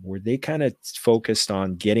year? Were they kind of focused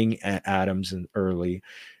on getting Adams in early,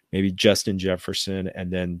 maybe Justin Jefferson,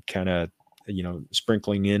 and then kind of, you know,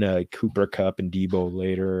 sprinkling in a Cooper Kupp and Debo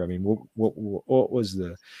later? I mean, what was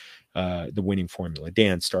the winning formula?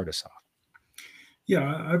 Dan, start us off.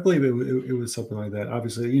 Yeah, I believe it was something like that.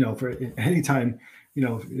 Obviously, you know, for any time, you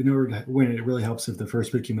know, in order to win, it really helps if the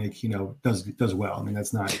first pick you make, you know, does well. I mean,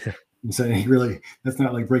 that's not saying really, that's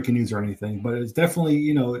not like breaking news or anything, but it's definitely,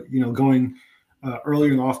 you know, going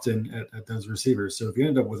earlier and often at those receivers. So if you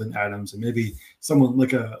end up with an Adams and maybe someone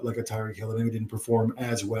like a Tyreek Hill that maybe didn't perform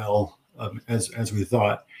as well as we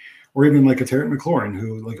thought, or even like a Terry McLaurin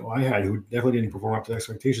who who definitely didn't perform up to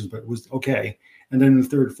expectations, but was okay. And then in the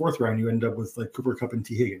third, fourth round, you end up with like Cooper Kupp and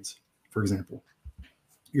T Higgins, for example.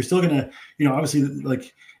 You're still gonna, you know, obviously,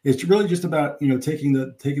 like it's really just about, you know, taking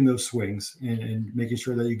those swings and making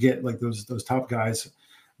sure that you get like those top guys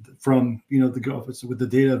from, you know, with the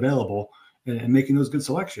data available and making those good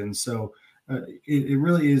selections. So it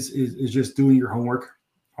really is just doing your homework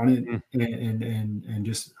on it and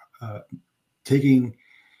just taking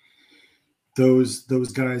those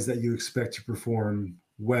guys that you expect to perform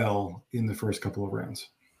well in the first couple of rounds.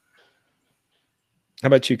 How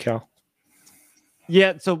about you, Cal?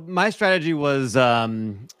 Yeah, so my strategy was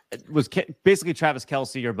was basically Travis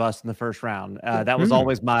Kelce or bust in the first round. That was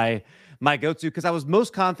always my go-to, because I was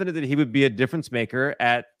most confident that he would be a difference maker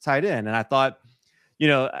at tight end. And I thought, you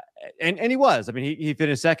know, and he was. I mean, he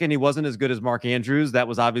finished second. He wasn't as good as Mark Andrews. That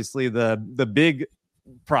was obviously the big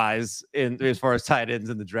prize in as far as tight ends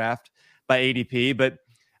in the draft by ADP. But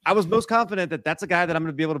I was most confident that that's a guy that I'm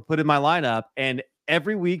going to be able to put in my lineup. And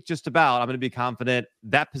every week, just about, I'm going to be confident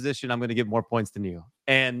that position I'm going to get more points than you.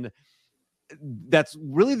 And that's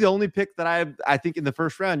really the only pick that I think in the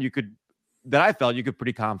first round that I felt you could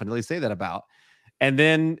pretty confidently say that about. And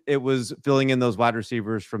then it was filling in those wide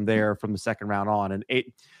receivers from there, from the second round on. And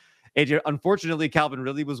AJ, unfortunately, Calvin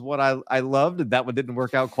Ridley was what I loved, and that one didn't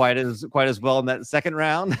work out quite as well in that second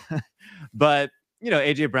round. But you know,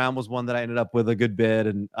 AJ Brown was one that I ended up with a good bid,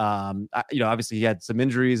 and you know, obviously he had some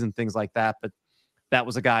injuries and things like that, but that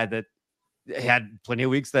was a guy that had plenty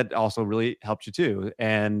of weeks that also really helped you too.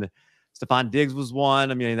 And Stephon Diggs was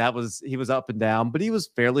one. I mean, he was up and down, but he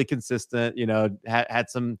was fairly consistent. You know, had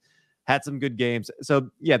some good games.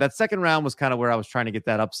 So yeah, that second round was kind of where I was trying to get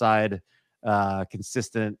that upside,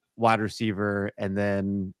 consistent wide receiver. And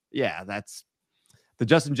then yeah, that's the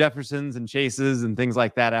Justin Jeffersons and Chases and things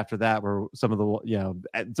like that. After that were some of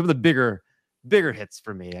the bigger hits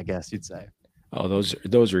for me, I guess you'd say. Oh,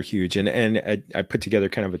 those are huge, and I put together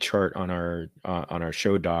kind of a chart on our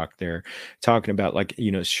show doc there, talking about, like, you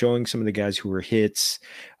know, showing some of the guys who were hits.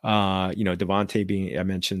 You know, Devontae I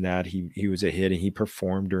mentioned that he was a hit and he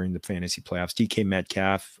performed during the fantasy playoffs. DK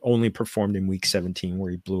Metcalf only performed in week 17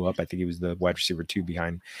 where he blew up. I think he was the wide receiver 2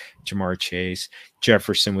 behind Jamar Chase.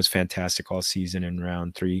 Jefferson was fantastic all season in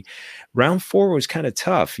round 3. Round 4 was kind of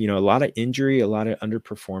tough. You know, a lot of injury, a lot of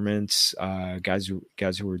underperformance, guys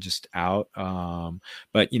who were just out.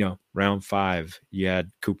 But you know, round 5, you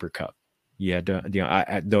had Cooper Kupp. You had, you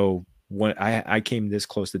know, I came this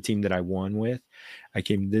close. The team that I won with, I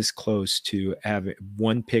came this close to having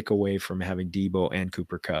one pick away from having Debo and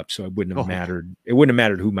Cooper Kupp. So it wouldn't have mattered. It wouldn't have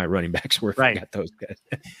mattered who my running backs were if I got those guys.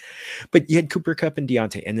 But you had Cooper Kupp and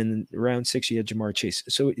Deontay, and then in round 6 you had Jamar Chase.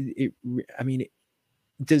 So I mean,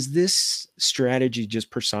 does this strategy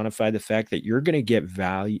just personify the fact that you're going to get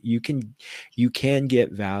value? You can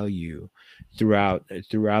get value throughout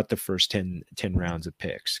the first 10 rounds of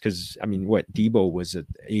picks. Because I mean, what Debo was at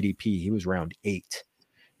ADP, he was round 8.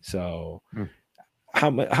 So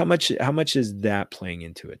how much is that playing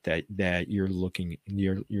into it, that you're looking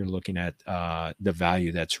at the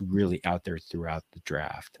value that's really out there throughout the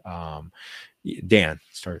draft? Dan,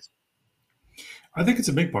 start. I think it's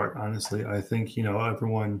a big part, honestly. I think, you know,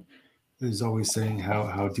 everyone is always saying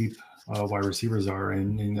how deep wide receivers are,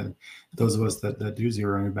 and those of us that do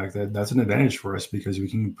zero running back, that's an advantage for us, because we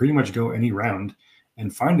can pretty much go any round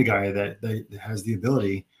and find a guy that has the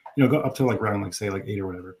ability, you know, go up to like round, like say like 8 or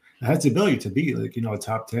whatever, that has the ability to be like, you know, a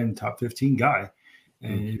top 10, top 15 guy.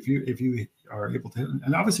 And if you are able to,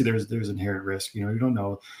 and obviously there's inherent risk, you know, you don't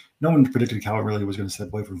know. No one predicted Calvin Ridley was going to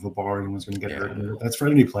step away from football, or anyone's going to get hurt. That's for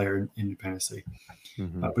any player in fantasy.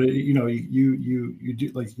 But you know, you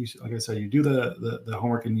do, like I said, you do the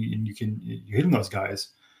homework, and you hit those guys,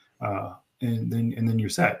 and then you're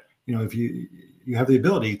set. You know, if you have the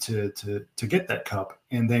ability to get that cup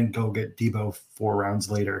and then go get Debo 4 rounds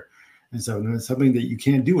later. And so it's something that you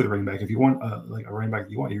can't do with a running back. If you want like a running back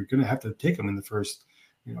that you want, you're going to have to take him in the first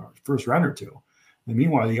round or 2. And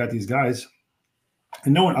meanwhile, you got these guys,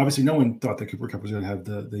 and no one thought that Cooper Kupp was going to have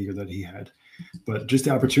the year that he had, but just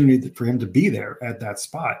the opportunity for him to be there at that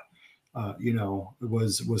spot, you know,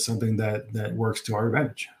 was something that works to our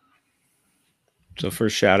advantage. So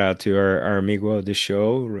first, shout out to our amigo of the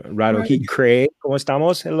show, Rado Heat Craig. ¿Cómo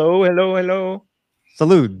estamos? Hello.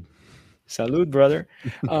 Salud, brother.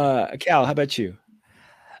 Cal, how about you?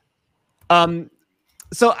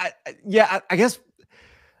 So I guess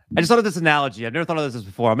I just thought of this analogy. I've never thought of this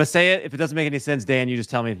before. I'm gonna say it. If it doesn't make any sense, Dan, you just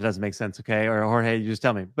tell me if it doesn't make sense, okay? Or Jorge, you just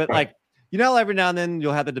tell me. But like, you know, every now and then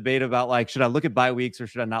you'll have the debate about like, should I look at bye weeks or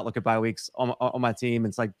should I not look at bye weeks on my team?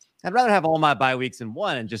 It's like, I'd rather have all my bye weeks in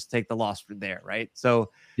one and just take the loss from there, right?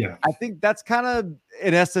 So yeah, I think that's kind of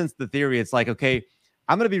in essence the theory. It's like, okay,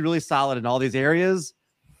 I'm gonna be really solid in all these areas,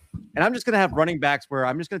 and I'm just going to have running backs where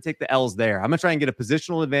I'm just going to take the L's there. I'm going to try and get a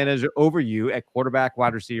positional advantage over you at quarterback,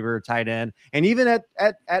 wide receiver, tight end, and even at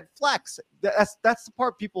flex. That's the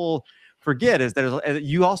part people forget, is that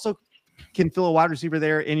you also can fill a wide receiver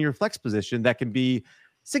there in your flex position that can be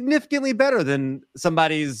significantly better than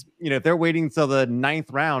somebody's, you know, if they're waiting till the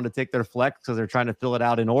 9th round to take their flex because they're trying to fill it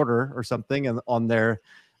out in order or something and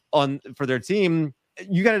for their team,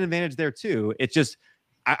 you got an advantage there too. It's just,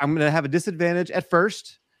 I'm going to have a disadvantage at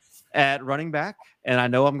first at running back, and I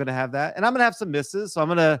know I'm going to have that, and I'm going to have some misses. So I'm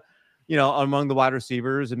going to, among the wide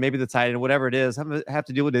receivers and maybe the tight end, whatever it is, have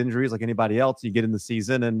to deal with injuries like anybody else. You get in the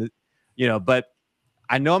season and, but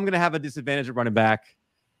I know I'm going to have a disadvantage at running back.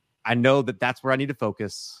 I know that that's where I need to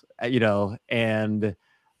focus, but I'm going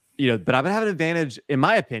to have an advantage, in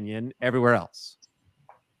my opinion, everywhere else.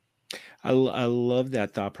 I love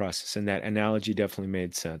that thought process, and that analogy definitely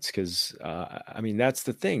made sense because, that's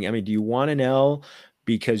the thing. Do you want an L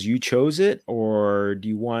because you chose it, or do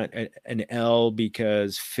you want an L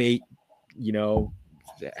because fate,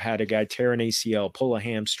 had a guy tear an ACL, pull a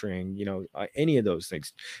hamstring, any of those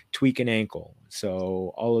things, tweak an ankle.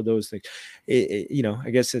 So all of those things, I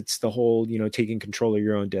guess it's the whole, taking control of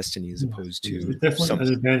your own destiny as opposed to it's definitely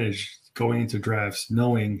an advantage going into drafts,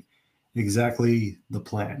 knowing exactly the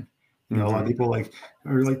plan. A lot of people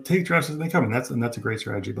take drafts as they come, and that's a great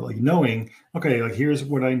strategy. But knowing, okay, here's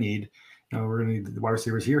what I need. We're going to need the wide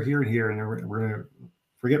receivers here, here, and here, and we're going to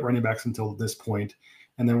forget running backs until this point,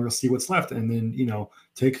 and then we'll see what's left, and then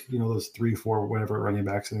take those 3, 4, whatever running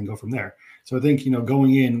backs, and then go from there. So I think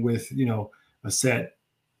going in with a set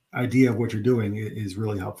idea of what you're doing is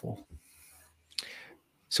really helpful.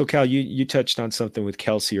 So Cal, you touched on something with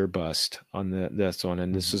Kelce or bust on this one,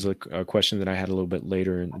 and this is a question that I had a little bit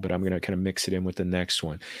later, but I'm going to kind of mix it in with the next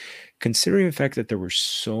one. Considering the fact that there were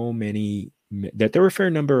there were a fair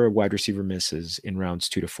number of wide receiver misses in rounds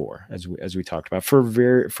 2 to 4, as we talked about, for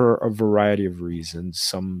a variety of reasons.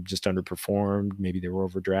 Some just underperformed, maybe they were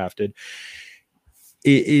overdrafted.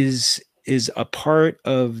 Is a part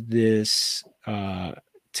of this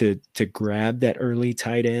to grab that early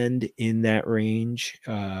tight end in that range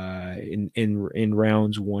in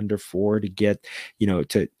rounds 1 to 4 to get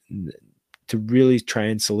to really try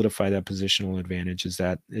and solidify that positional advantage. Is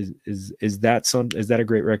that a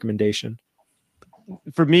great recommendation?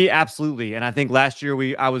 For me, absolutely. And I think last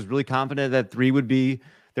year I was really confident that there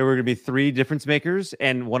were going to be 3 difference makers,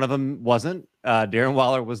 and one of them wasn't. Darren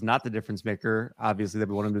Waller was not the difference maker, obviously, that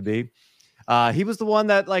we want him to be. He was the one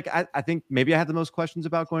that I think maybe I had the most questions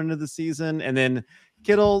about going into the season. And then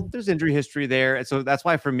Kittle, there's injury history there. And so that's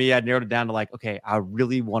why for me, I narrowed it down to okay, I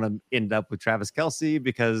really want to end up with Travis Kelce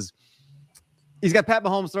because he's got Pat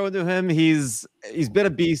Mahomes throwing to him. He's been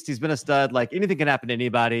a beast. He's been a stud. Anything can happen to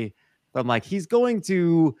anybody. But I'm he's going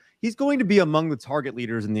to be among the target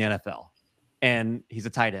leaders in the NFL, and he's a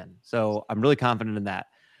tight end. So I'm really confident in that.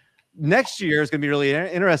 Next year is going to be really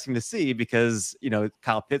interesting to see because,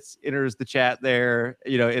 Kyle Pitts enters the chat there,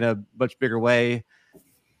 in a much bigger way.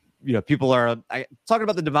 People are talking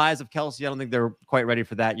about the demise of Kelce. I don't think they're quite ready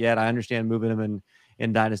for that yet. I understand moving him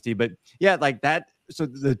in Dynasty, but yeah, that. So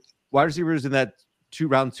the wide receivers in that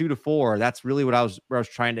round 2 to 4, that's really what I was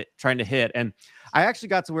trying to hit. And I actually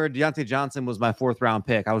got to where Deontay Johnson was my 4th round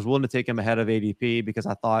pick. I was willing to take him ahead of ADP because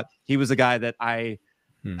I thought he was a guy that I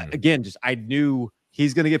knew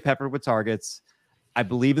he's going to get peppered with targets. I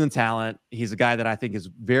believe in the talent. He's a guy that I think is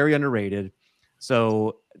very underrated.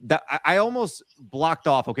 So that I almost blocked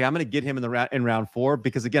off. Okay, I'm going to get him in round 4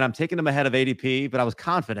 because again, I'm taking him ahead of ADP, but I was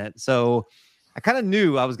confident. So I kind of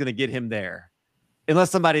knew I was going to get him there,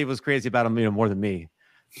 unless somebody was crazy about him, more than me.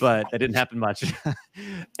 But that didn't happen much.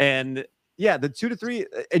 And yeah, the 2 to 3,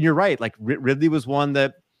 and you're right. Ridley was one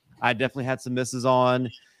that I definitely had some misses on.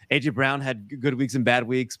 AJ Brown had good weeks and bad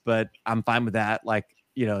weeks, but I'm fine with that.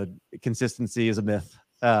 Consistency is a myth.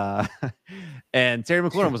 And Terry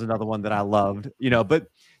McLaurin was another one that I loved, but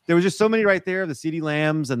there was just so many right there. The CeeDee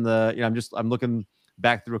Lambs and I'm looking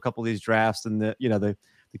back through a couple of these drafts and the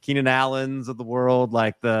Keenan Allens of the world.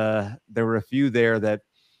 There were a few there that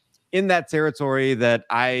in that territory that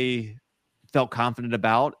I felt confident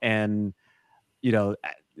about. And,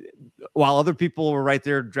 while other people were right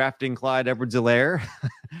there drafting Clyde Edwards-Helaire,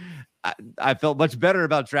 I felt much better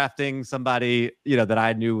about drafting somebody, that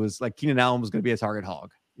I knew was Keenan Allen was going to be a target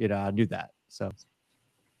hog. I knew that. So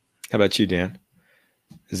how about you, Dan?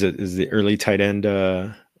 Is the early tight end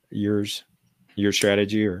your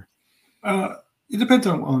strategy, or it depends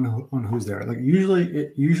on who's there.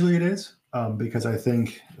 Usually it is because I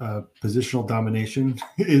think positional domination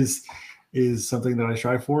is something that I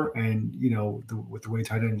strive for. And, with the way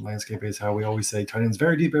tight end landscape is, how we always say tight end's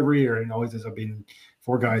very deep every year, and always ends up being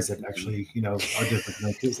 4 guys that actually, are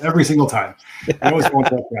different every single time. I always want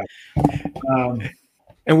that.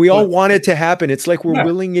 And we all want it to happen. It's like we're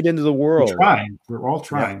willing it into the world. We're all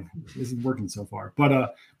trying. It isn't working so far.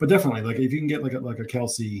 But definitely, if you can get like a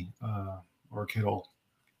Kelce or a Kittle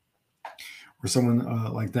or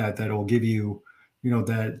someone like that will give you,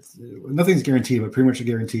 that nothing's guaranteed, but pretty much a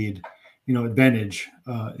guaranteed, advantage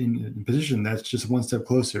in position. That's just one step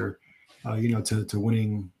closer, to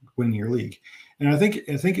winning your league. And I think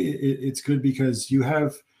it's good because you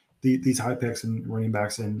have these high picks and running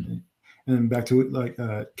backs, and and back to like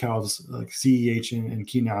Cal's like CEH and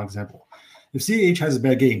Keenan Allen example. If CEH has a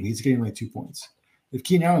bad game, he's getting like 2 points. If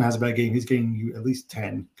Keenan Allen has a bad game, he's getting you at least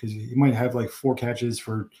 10 because he might have like 4 catches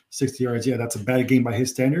for 60 yards. Yeah, that's a bad game by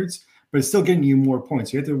his standards, but it's still getting you more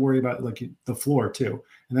points. You have to worry about like the floor too,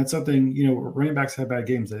 and that's something running backs have bad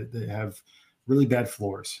games. They have really bad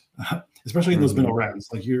floors, especially in those middle rounds.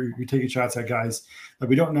 Like you're taking shots at guys that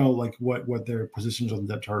we don't know like what their positions on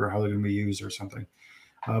the depth chart or how they're going to be used or something.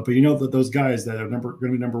 But that those guys that are going to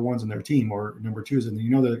be number ones on their team or number twos, and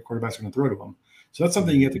the quarterbacks are going to throw to them. So that's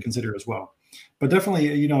something you have to consider as well. But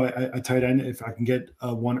definitely, a tight end, if I can get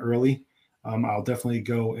one early, I'll definitely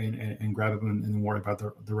go and grab him and then worry about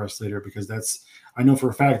the rest later, because I know for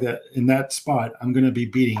a fact that in that spot, I'm going to be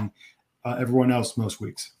beating everyone else most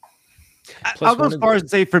weeks. I'll go as far as to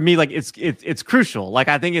say, for me, like it's crucial. Like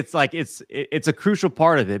I think it's a crucial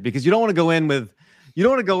part of it, because you don't want to go in with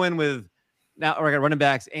now, or I got running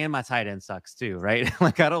backs and my tight end sucks too, right?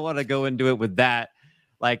 Like I don't want to go into it with that.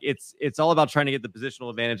 Like it's all about trying to get the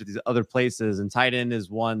positional advantage of these other places, and tight end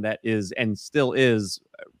is one that is and still is.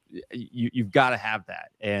 You've got to have that,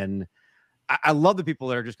 and I love the people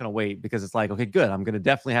that are just going to wait, because it's like, okay, good, I'm going to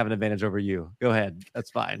definitely have an advantage over you. Go ahead,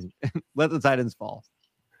 that's fine. Let the tight ends fall,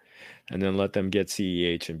 and then let them get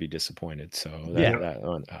CEH and be disappointed. So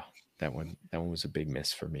that one was a big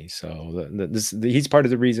miss for me. So he's part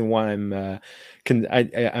of the reason why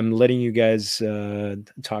I'm letting you guys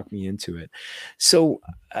talk me into it. So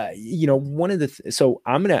so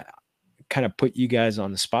I'm gonna kind of put you guys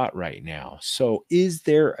on the spot right now. So is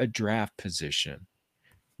there a draft position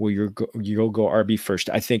where you'll go RB first?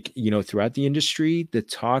 I think throughout the industry, the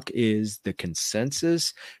talk is the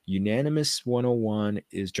consensus unanimous 101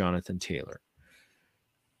 is Jonathan Taylor.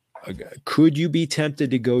 Could you be tempted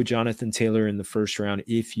to go Jonathan Taylor in the first round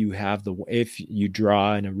if you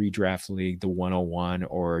draw in a redraft league the 101,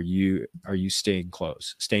 or are you staying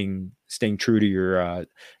close, staying true to your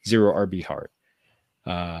zero RB heart?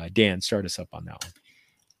 Dan, start us up on that one.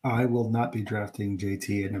 I will not be drafting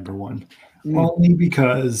JT at number 1, only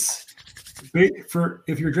because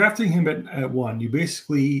if you're drafting him at 1, you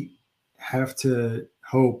basically have to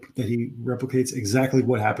hope that he replicates exactly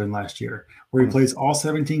what happened last year, where he plays all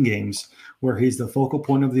 17 games, where he's the focal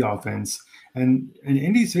point of the offense. And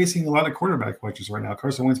Indy's facing a lot of quarterback questions right now.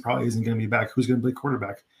 Carson Wentz probably isn't going to be back. Who's going to play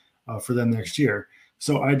quarterback for them next year?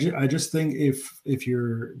 So I just think if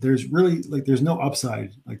there's really there's no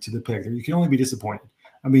upside to the pick. You can only be disappointed.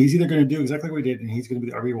 I mean, he's either going to do exactly what he did and he's going to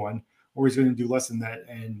be the RB1, or he's going to do less than that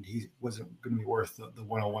and he wasn't going to be worth the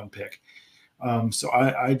 101 pick. So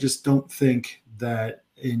I just don't think that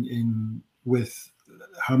in with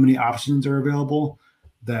how many options are available,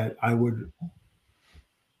 that I would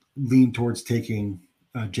lean towards taking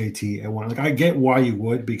JT at 1. Like I get why you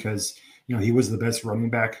would, because he was the best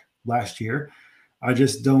running back last year. I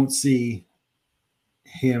just don't see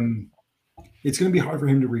him. It's going to be hard for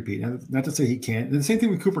him to repeat. And not to say he can't. And the same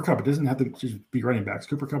thing with Cooper Kupp. It doesn't have to just be running backs.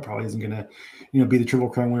 Cooper Kupp probably isn't going to be the Triple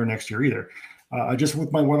Crown winner next year either. Just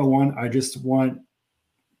with my 101, I just want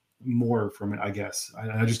more from it, I guess.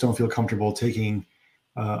 I just don't feel comfortable taking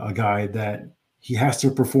a guy that he has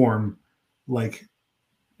to perform like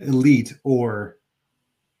elite, or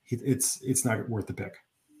it's not worth the pick.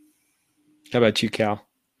 How about you, Cal?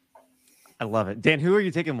 I love it. Dan, who are you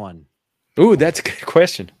taking 1? Ooh, that's a good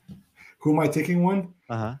question. Who am I taking 1?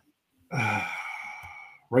 Right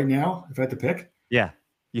now, if I had to pick? Yeah,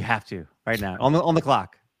 you have to right now on the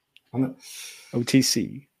clock. On the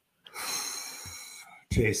OTC.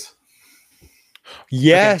 Chase.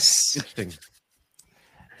 Yes. Okay. Interesting.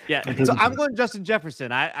 Yeah. So I'm going Justin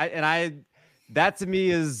Jefferson. I that to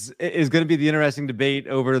me is going to be the interesting debate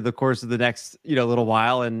over the course of the next little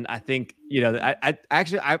while. And I think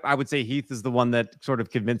I would say Heath is the one that sort of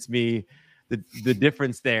convinced me the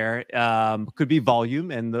difference there. Could be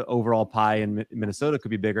volume, and the overall pie in Minnesota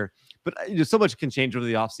could be bigger, but so much can change over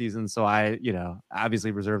the offseason. So I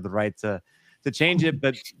obviously reserve the right to change it.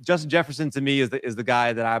 But Justin Jefferson to me is the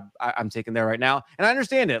guy that I'm taking there right now. And I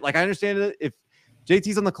understand it. Like I understand it. If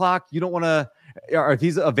JT's on the clock, you don't want to, or if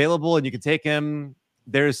he's available and you can take him,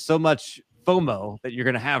 there's so much FOMO that you're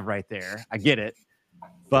going to have right there. I get it.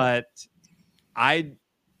 But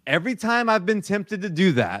every time I've been tempted to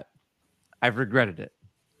do that, I've regretted it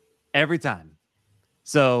every time.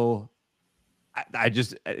 So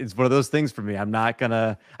it's one of those things for me. I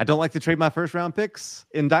don't like to trade my first round picks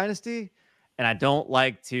in Dynasty. And I don't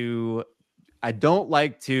like to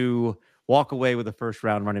walk away with a first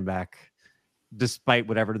round running back, despite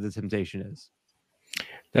whatever the temptation is.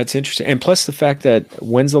 That's interesting. And plus the fact that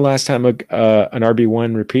when's the last time an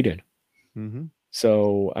RB1 repeated? Mm-hmm.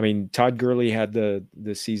 So, I mean, Todd Gurley had the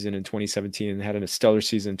season in 2017 and had a stellar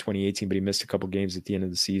season in 2018, but he missed a couple games at the end of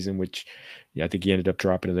the season, which I think he ended up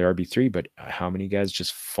dropping to the RB3. But how many guys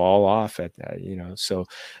just fall off at that, So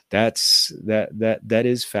that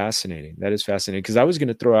is fascinating. That is fascinating, because I was going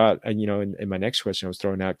to throw out, in my next question, I was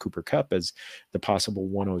throwing out Cooper Kupp as the possible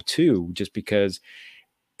 102, just because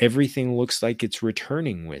everything looks like it's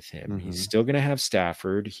returning with him. He's still going to have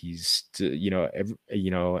Stafford. He's,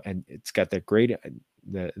 and it's got that great,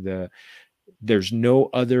 there's no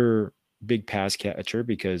other big pass catcher,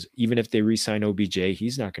 because even if they re-sign OBJ,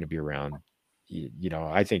 he's not going to be around.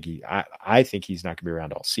 I think he's not going to be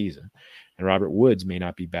around all season, and Robert Woods may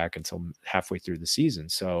not be back until halfway through the season.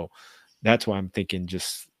 So that's why I'm thinking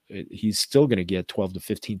he's still going to get 12 to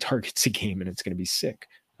 15 targets a game, and it's going to be sick.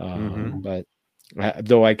 But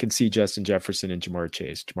though I can see Justin Jefferson and Jamar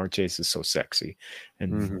Chase. Jamar Chase is so sexy,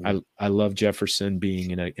 and I love Jefferson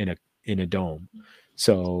being in a dome.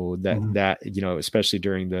 So that especially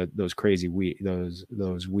during those crazy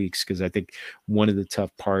those weeks, because I think one of the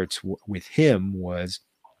tough parts with him was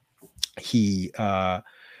I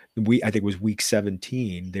think it was week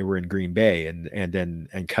 17. They were in Green Bay,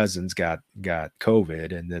 and Cousins got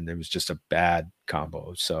COVID, and then there was just a bad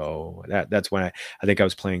combo. So that's when I think I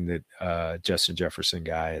was playing the Justin Jefferson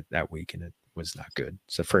guy that week, and it was not good.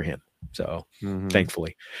 So for him, so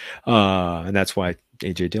thankfully, and that's why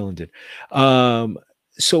AJ Dillon did.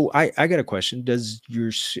 So I got a question. Does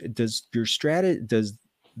the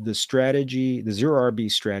strategy, the zero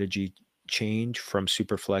RB strategy, change from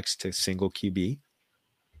Superflex to single QB?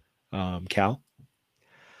 Cal?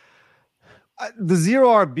 The zero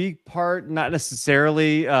RB part, not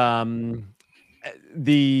necessarily.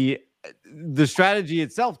 The strategy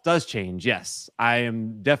itself does change. Yes, I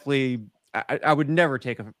am definitely. I would never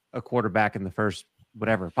take a quarterback in the first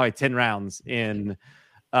probably 10 rounds in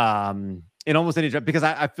almost any draft, because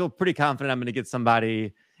I feel pretty confident I'm going to get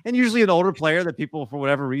somebody, and usually an older player that people for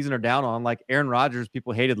whatever reason are down on, like Aaron Rodgers.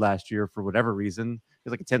 People hated last year for whatever reason. He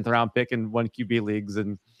was like a 10th round pick in 1 QB leagues,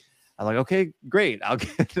 and I'm like, okay, great. I'll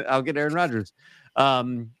get Aaron Rodgers.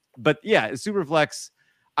 But yeah, Superflex,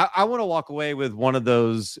 I want to walk away with one of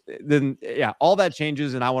those. Then all that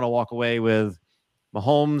changes, and I want to walk away with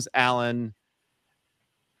Mahomes, Allen,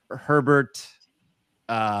 Herbert,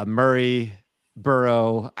 Murray,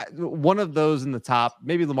 Burrow. One of those in the top,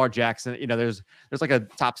 maybe Lamar Jackson. There's like a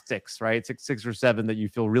top 6, right? Six or 7 that you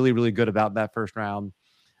feel really, really good about in that first round.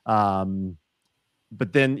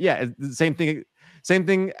 But then, same thing.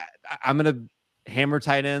 I'm going to hammer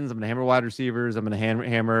tight ends. I'm going to hammer wide receivers. I'm going to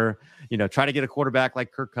hammer, try to get a quarterback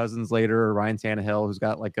like Kirk Cousins later, or Ryan Tannehill, who's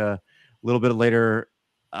got like a little bit of later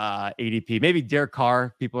ADP. Maybe Derek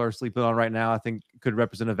Carr, people are sleeping on right now, I think could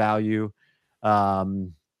represent a value.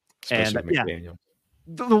 The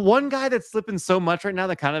one guy that's slipping so much right now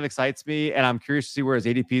that kind of excites me, and I'm curious to see where his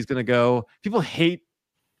ADP is going to go. People hate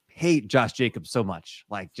Josh Jacobs so much,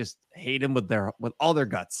 like just hate him with all their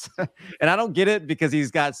guts. And I don't get it, because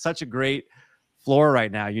he's got such a great floor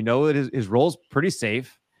right now. That his role's pretty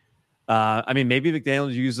safe. I mean, maybe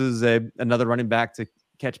McDaniels uses another running back to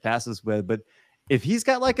catch passes with, but if he's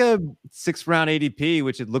got like a 6th round ADP,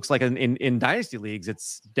 which it looks like in dynasty leagues,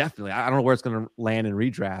 it's definitely, I don't know where it's going to land in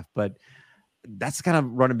redraft, but that's the kind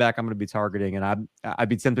of running back I'm going to be targeting, and I'd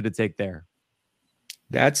be tempted to take there.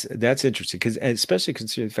 That's interesting, because especially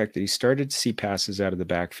considering the fact that he started to see passes out of the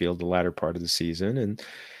backfield the latter part of the season,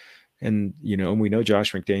 and we know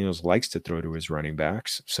Josh McDaniels likes to throw to his running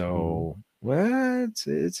backs. So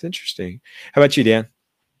it's interesting. How about you, Dan?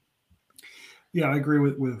 Yeah, I agree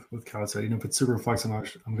with Cal said. If it's super flex,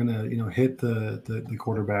 I'm gonna hit the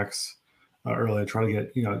quarterbacks early. I try to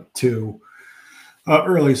get 2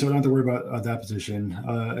 early, so I don't have to worry about that position.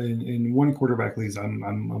 In one quarterback leagues,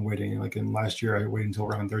 I'm waiting. Like in last year, I waited until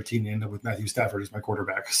round 13 to end up with Matthew Stafford as my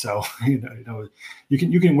quarterback. So you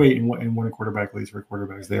can wait in one quarterback leagues for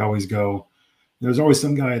quarterbacks. They always go. There's always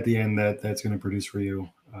some guy at the end that's going to produce for you.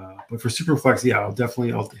 But for super flex,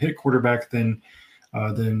 I'll hit quarterback, then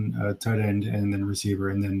tight end, and then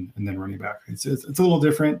receiver, and then running back. It's a little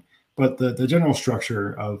different, but the general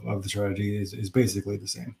structure of the strategy is basically the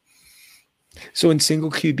same. So in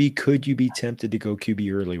single QB, could you be tempted to go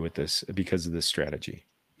QB early with this because of this strategy?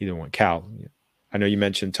 Either one. Cal, I know you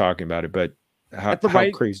mentioned talking about it, but how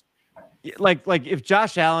crazy? Like if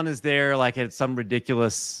Josh Allen is there, like at some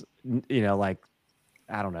ridiculous, like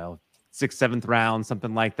I don't know, 6th, 7th round,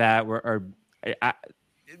 something like that,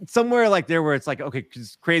 somewhere like there where it's like, okay,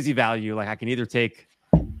 just crazy value. Like I can either take,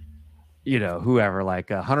 whoever, like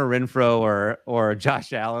Hunter Renfrow or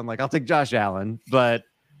Josh Allen. Like I'll take Josh Allen, but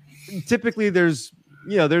typically there's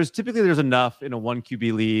enough in a 1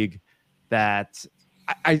 QB league that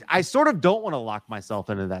I sort of don't want to lock myself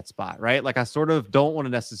into that spot, right? Like I sort of don't want to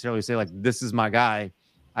necessarily say like, this is my guy.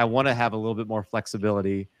 I want to have a little bit more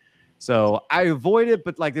flexibility. So I avoid it,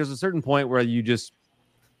 but like there's a certain point where you just,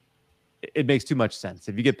 it makes too much sense.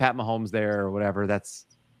 If you get Pat Mahomes there or whatever,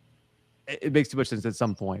 it makes too much sense at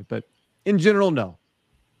some point. But in general, no.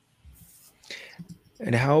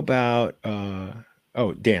 And how about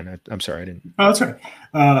Dan? I'm sorry, I didn't. Oh, that's right.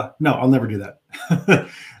 No, I'll never do that.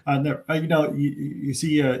 Never. You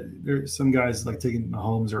see, there's some guys like taking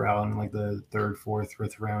Mahomes or Allen in like the third, fourth,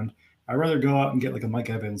 fifth round. I'd rather go out and get like a Mike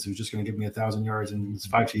Evans who's just going to give me 1,000 yards and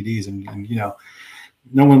 5 TDs, and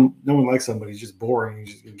no one likes him, but he's just boring.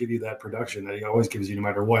 He's just going to give you that production that he always gives you no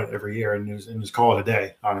matter what every year, and just call it a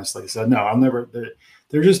day. Honestly, so no, I'll never.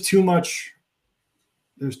 There's just too much.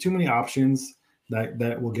 There's too many options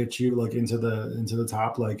that will get you like into the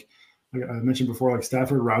top. Like I mentioned before, like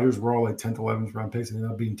Stafford, Rodgers were all like 10th, 11th round picks, and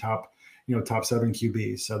ended up being top 7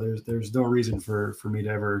 QBs. So there's no reason for me to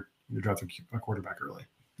ever draft a quarterback early.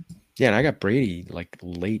 Yeah, and I got Brady like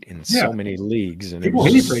late in so many leagues, and people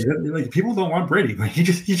hate Brady. Like people don't want Brady, but he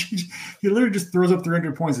literally just throws up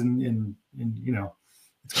 300 points, and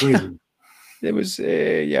it's crazy. It was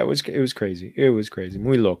crazy. It was crazy.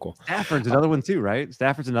 Muy local. Stafford's another one too, right?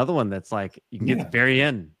 Stafford's another one that's like you can get the very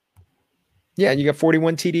end. Yeah, and you got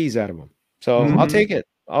 41 TDs out of him. So I'll take it.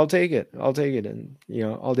 And all day.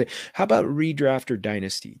 How about redraft or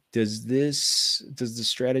dynasty? Does the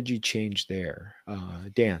strategy change there?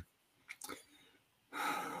 Dan?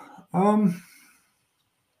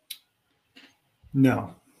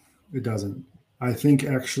 No, it doesn't. I think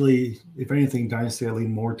actually, if anything, dynasty I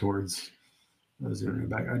lean more towards zeroing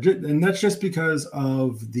back. And that's just because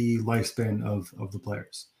of the lifespan of the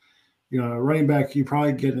players. Running back, you're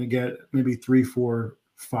probably going to get maybe 3, 4,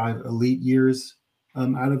 5 elite years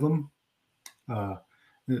out of them.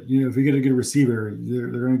 If you get a good receiver, they're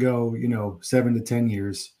going to go 7 to 10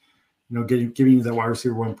 years. Giving you that wide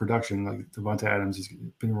receiver one production, like Devonta Adams, he's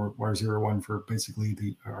been wide receiver one for basically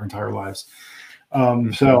our entire lives.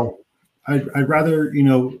 So I'd rather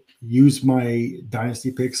use my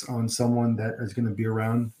dynasty picks on someone that is going to be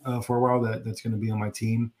around for a while, that's going to be on my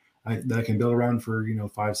team, that I can build around for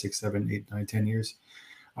 5, 6, 7, 8, 9, 10 years,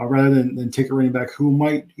 rather than take a running back who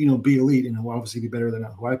might be elite and will obviously be better than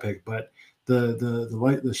who I pick, but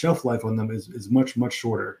the shelf life on them is much, much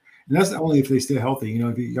shorter. And that's not only if they stay healthy.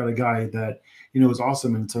 If you got a guy that is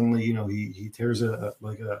awesome and suddenly he tears an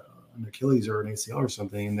Achilles or an ACL or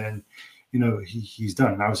something, and then he's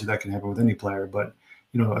done. And obviously that can happen with any player, but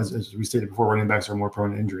as we stated before, running backs are more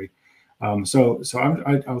prone to injury. So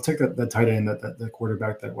I'll take that tight end, that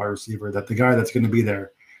quarterback, that wide receiver, that the guy that's going to be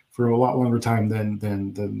there for a lot longer time than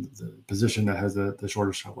the position that has the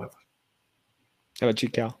shorter shelf life. How about you,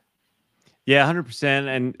 Cal? Yeah, 100%.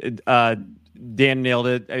 And Dan nailed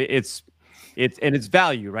it. It's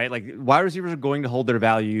value, right? Like wide receivers are going to hold their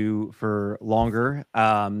value for longer.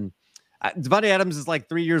 Devontae Adams is like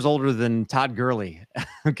 3 years older than Todd Gurley.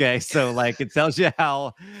 Okay, so like it tells you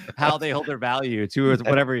how they hold their value, 2 or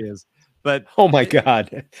whatever he is. But oh my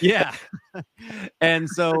god, yeah. And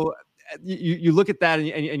so you look at that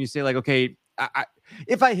and you say like, okay,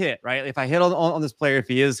 if I hit on this player, if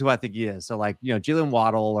he is who I think he is, so like Jalen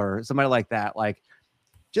Waddle or somebody like that, like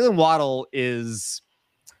Jalen Waddle is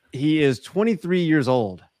 23 years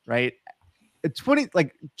old, right?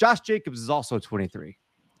 Like Josh Jacobs is also 23.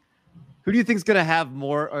 Who do you think is going to have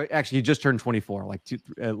more? Or actually, he just turned 24, like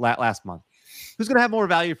last month. Who's going to have more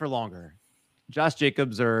value for longer, Josh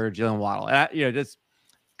Jacobs or Jalen Waddle? Just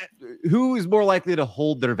who is more likely to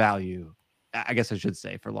hold their value? I guess I should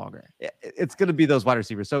say for longer. It's going to be those wide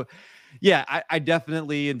receivers. So, yeah, I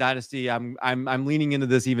definitely in Dynasty, I'm leaning into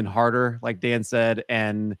this even harder, like Dan said.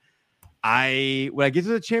 And when I get to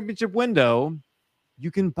the championship window,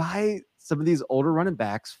 you can buy some of these older running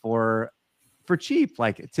backs for cheap.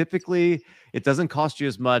 Like typically it doesn't cost you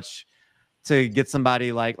as much to get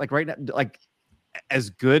somebody like right now, like as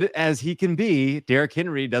good as he can be. Derrick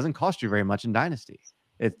Henry doesn't cost you very much in Dynasty.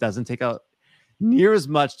 It doesn't take out near as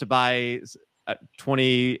much to buy a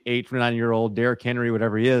 28, 29-year-old Derrick Henry,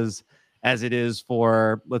 whatever he is, as it is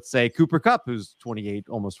for, let's say, Cooper Kupp, who's 28,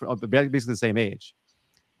 almost basically the same age.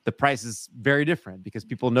 The price is very different because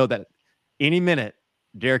people know that any minute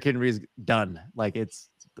Derrick Henry is done. Like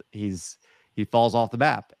he falls off the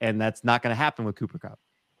map, and that's not going to happen with Cooper Kupp.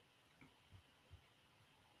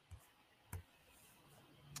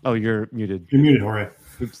 Oh, you're muted. You're muted, Jorge.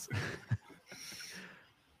 Oops.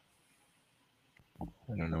 I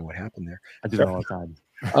don't know what happened there. I do that all the time.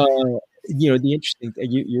 the interesting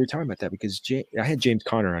you were talking about that because I had James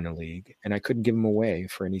Conner on a league and I couldn't give him away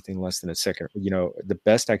for anything less than a second. The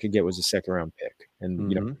best I could get was a second round pick,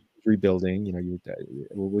 and rebuilding.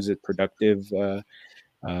 What was it? Productive.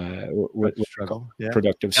 What struggle? Yeah.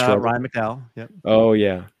 Productive struggle. Ryan McDowell. Yep. Oh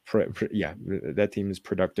yeah, yeah. That team is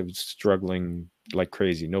productive, struggling like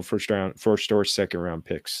crazy. No first or second round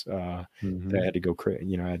picks. I had to go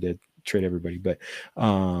crazy. I had to trade everybody. But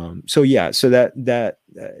so that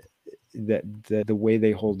the way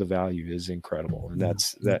they hold the value is incredible, and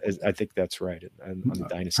I think that's right on the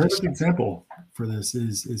dynasty. Perfect example for this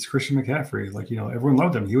is Christian McCaffrey. Like everyone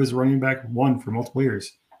loved him. He was running back 1 for multiple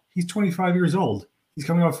years. He's 25 years old. He's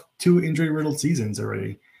coming off 2 injury-riddled seasons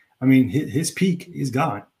already. I mean, his peak is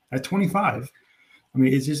gone at 25. I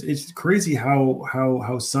mean, it's crazy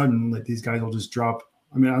how sudden like these guys will just drop.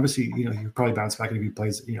 I mean, obviously, he'll probably bounce back if he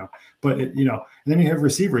plays, but and then you have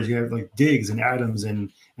receivers. You have like Diggs and Adams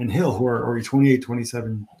and Hill who are already 28,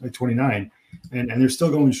 27, like 29, and they're still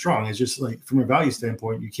going strong. It's just like from a value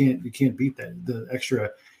standpoint, you can't beat that. The extra,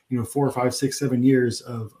 4, 5, 6, 7 years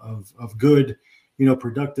of good,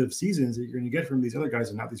 productive seasons that you're going to get from these other guys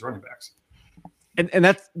and not these running backs. And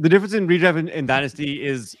that's the difference in redraft and dynasty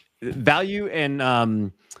is value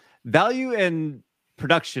and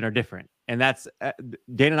production are different. And that's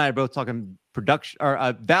Dan and I are both talking production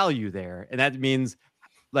or value there. And that means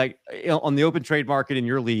like on the open trade market in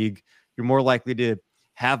your league, you're more likely to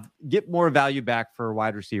get more value back for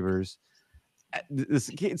wide receivers. It's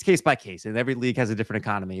case by case, and every league has a different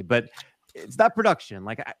economy, but it's not production.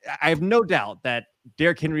 Like I have no doubt that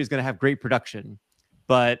Derrick Henry is going to have great production,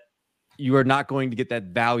 but you are not going to get that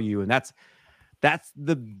value. And that's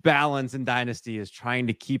the balance in dynasty, is trying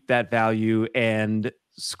to keep that value and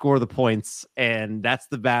score the points. And that's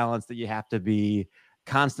the balance that you have to be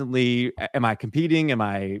constantly. Am I competing? Am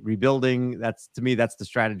I rebuilding? To me, that's the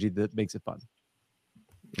strategy that makes it fun.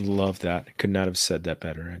 Love that. Could not have said that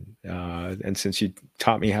better. And since you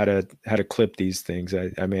taught me how to clip these things,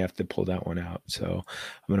 I may have to pull that one out. So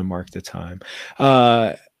I'm going to mark the time.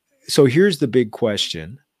 So here's the big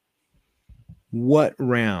question. What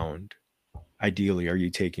round, ideally, are you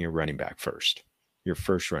taking a running back first? Your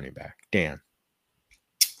first running back, Dan?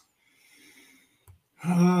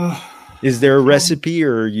 Is there a recipe,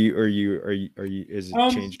 or are you is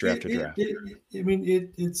it change draft to draft?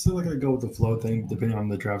 It's like a go with the flow thing, depending on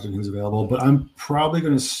the draft and who's available. But I'm probably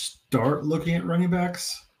going to start looking at running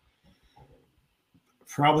backs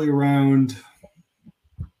probably around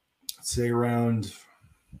 7, round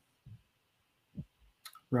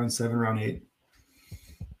 8.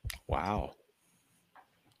 Wow.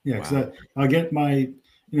 Yeah, because I'll get my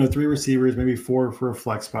 3 receivers, maybe 4 for a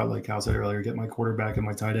flex spot, like Cal said earlier. Get my quarterback and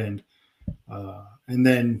my tight end, and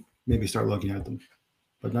then maybe start looking at them,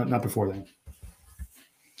 but not before then.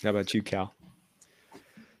 How about you, Cal?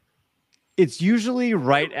 It's usually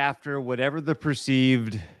right after whatever the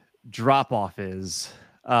perceived drop off is,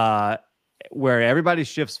 where everybody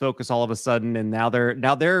shifts focus all of a sudden, and now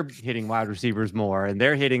they're hitting wide receivers more, and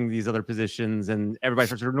they're hitting these other positions, and everybody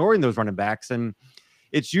starts ignoring those running backs. And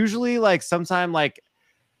it's usually like sometime like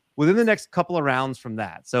within the next couple of rounds from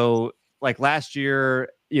that. So like last year,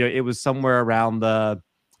 it was somewhere around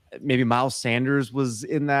maybe Miles Sanders was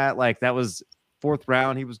in that, like that was 4th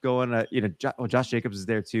round. He was going, Josh Jacobs is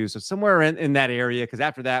there too. So somewhere in that area. Cause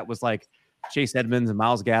after that was like Chase Edmonds and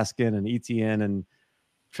Myles Gaskin and ETN and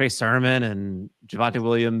Trey Sermon and Javonte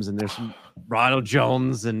Williams. And there's some Ronald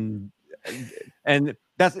Jones and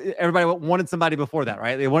that's everybody wanted somebody before that,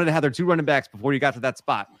 right? They wanted to have their 2 running backs before you got to that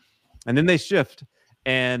spot. And then they shift.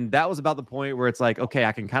 And that was about the point where it's like, okay,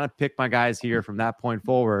 I can kind of pick my guys here from that point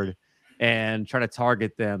forward and try to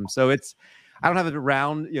target them. So I don't have it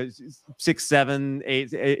around 6, 7,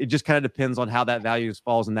 8. It just kind of depends on how that value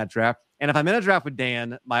falls in that draft. And if I'm in a draft with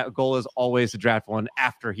Dan, my goal is always to draft one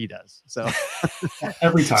after he does. So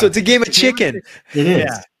every time. So it's a game of chicken. It is.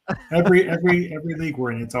 Yeah. Every league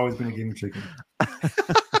we're in, it's always been a game of chicken.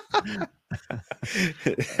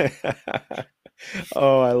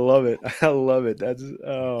 Oh, I love it. I love it.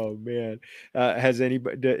 Oh man.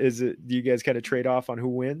 Do you guys kind of trade off on who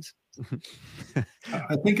wins?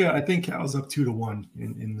 I think Cal's up 2-1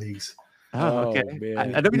 in leagues. Oh, okay.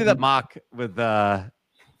 Man. I know we did that mock with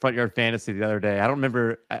Front Yard Fantasy the other day. I don't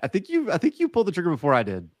remember. I think you pulled the trigger before I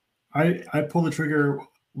did. I pulled the trigger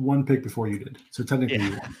 1 pick before you did. So technically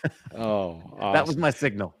you won. Oh, awesome. That was my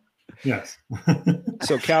signal. Yes.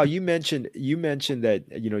 So Cal, you mentioned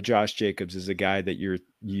that Josh Jacobs is a guy that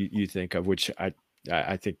you think of, which I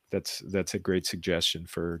think that's a great suggestion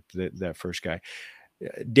for that first guy.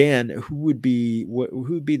 Dan, who would be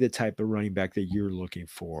the type of running back that you're looking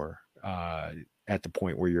for at the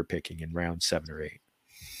point where you're picking in round 7 or 8?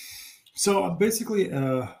 So basically,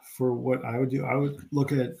 for what I would do, I would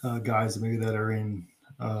look at guys maybe that are in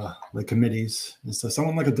like committees. And so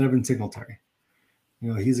someone like a Devin Singletary.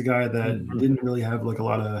 He's a guy that didn't really have like a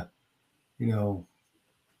lot of,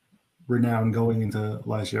 renown going into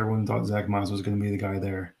last year. Everyone thought Zach Moss was going to be the guy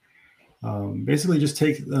there. Basically, just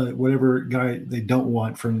take whatever guy they don't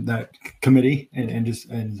want from that committee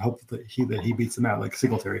and hope that he beats them out, like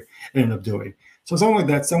Singletary ended up doing. So someone like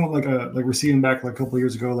that, someone like receiving back like a couple of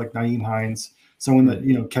years ago, like Nyheim Hines, someone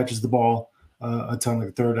that catches the ball a ton,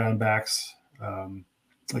 like third down backs,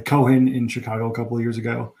 like Cohen in Chicago a couple of years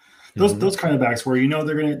ago. Those kind of backs where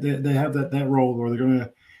they have that role where they're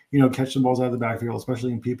gonna catch the balls out of the backfield,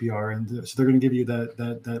 especially in PPR, and so they're gonna give you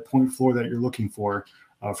that point floor that you're looking for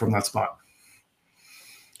from that spot.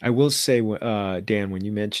 I will say, Dan, when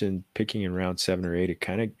you mentioned picking in round 7 or 8, it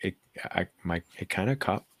kind of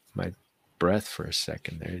caught my breath for a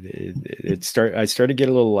second there. I started to get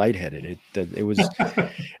a little lightheaded. It was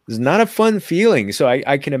not a fun feeling. So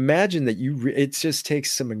I can imagine that it just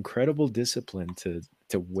takes some incredible discipline to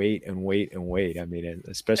wait and wait and wait. I mean,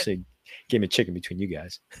 especially game of chicken between you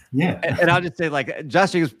guys. Yeah. And I'll just say, like,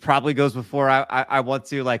 Josh Jacobs probably goes before I want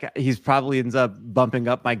to. Like, he's probably ends up bumping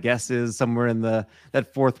up my guesses somewhere in that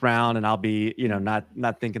 4th round, and I'll be,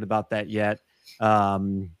 not thinking about that yet.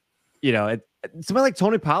 Somebody like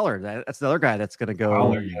Tony Pollard, that's another guy that's going to go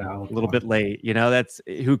a little bit late. That's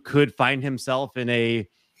who could find himself in a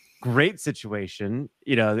great situation.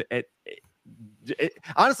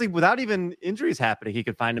 Honestly, without even injuries happening, he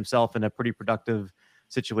could find himself in a pretty productive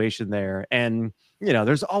situation there. And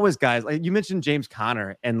there's always guys like you mentioned James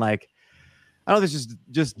Conner, and like I don't know, this is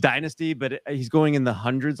just dynasty, but he's going in the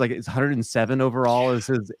hundreds. Like it's 107 overall is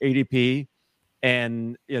his ADP.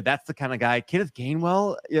 And that's the kind of guy. Kenneth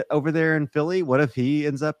Gainwell over there in Philly. What if he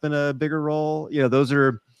ends up in a bigger role? Those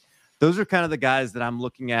are kind of the guys that I'm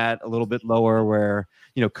looking at a little bit lower. Where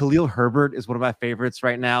Khalil Herbert is one of my favorites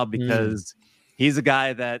right now because he's a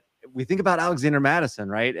guy that we think about Alexander Mattison,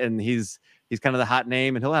 right? And he's kind of the hot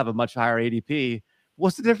name, and he'll have a much higher ADP.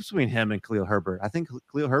 What's the difference between him and Khalil Herbert? I think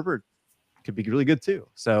Khalil Herbert could be really good too.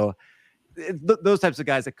 So those types of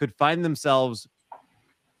guys that could find themselves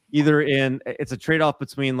either it's a trade-off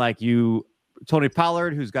between like Tony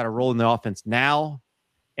Pollard, who's got a role in the offense now,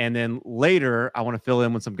 and then later I want to fill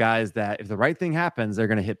in with some guys that if the right thing happens, they're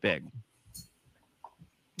going to hit big.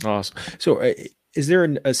 Awesome. So is there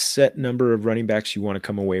a set number of running backs you want to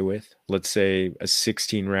come away with? Let's say a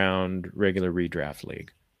 16-round regular redraft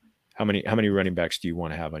league. How many running backs do you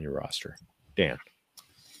want to have on your roster, Dan?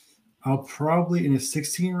 I'll probably in a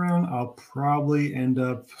 16 round, I'll probably end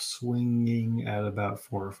up swinging at about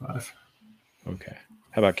 4 or 5. Okay.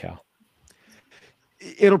 How about Cal?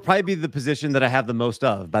 It'll probably be the position that I have the most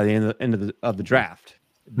of by the end of the draft,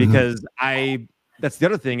 because that's the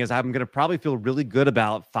other thing is I'm going to probably feel really good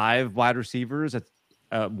about 5 wide receivers at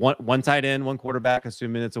one tight end, 1 quarterback,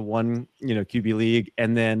 assuming it's a 1 QB league,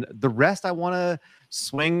 and then the rest I want to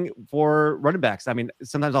swing for running backs. I mean,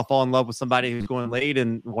 sometimes I'll fall in love with somebody who's going late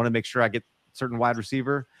and want to make sure I get certain wide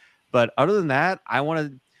receiver, but other than that, I want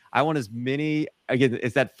as many. Again,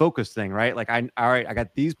 it's that focus thing, right? Like I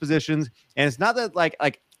got these positions, and it's not that like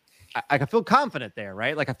I can feel confident there,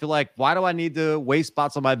 right? Like I feel like, why do I need to waste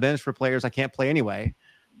spots on my bench for players I can't play anyway?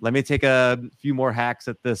 Let me take a few more hacks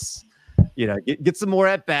at this, get some more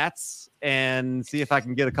at bats and see if I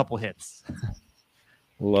can get a couple hits.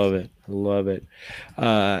 Love it.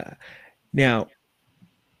 Now,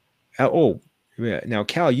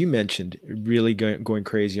 Cal, you mentioned really going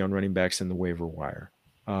crazy on running backs in the waiver wire.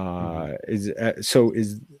 Is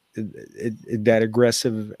that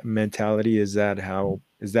aggressive mentality? Is that how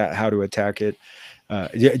to attack it?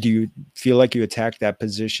 Do you feel like you attack that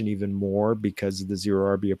position even more because of the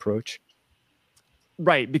zero RB approach?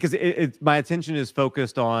 Right, because my attention is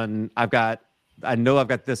focused on I know I've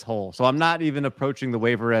got this hole, so I'm not even approaching the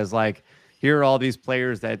waiver as like, here are all these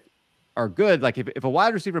players that are good. Like if a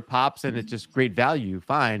wide receiver pops and it's just great value,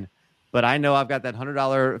 fine. But I know I've got that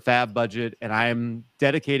 $100 fab budget, and I'm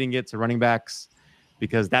dedicating it to running backs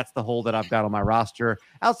because that's the hole that I've got on my roster.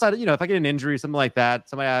 Outside of, if I get an injury, something like that,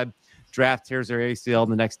 somebody I draft tears their ACL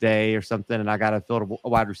the next day or something, and I got to fill a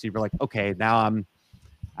wide receiver, like, okay, now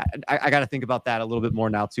I got to think about that a little bit more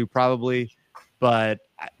now too, probably. But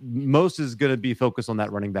most is going to be focused on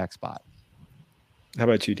that running back spot. How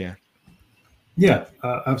about you, Dan? Yeah,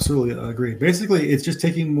 absolutely agree. Basically, it's just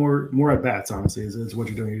taking more at bats. Honestly, is what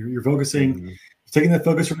you're doing. You're focusing, taking that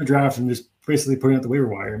focus from the draft and just basically putting out the waiver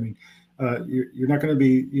wire. I mean, you're not going to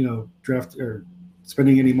be draft or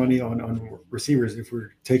spending any money on receivers if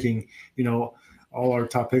we're taking all our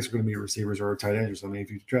top picks are going to be receivers or tight ends or something.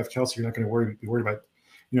 If you draft Kelce, you're not going to be worried about,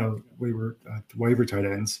 waiver tight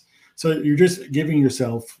ends. So you're just giving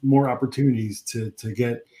yourself more opportunities to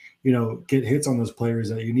get hits on those players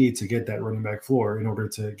that you need to get that running back floor in order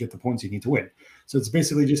to get the points you need to win. So it's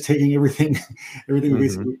basically just taking everything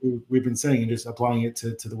we've been saying and just applying it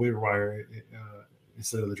to the waiver wire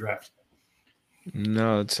instead of the draft.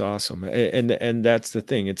 No, it's awesome. And that's the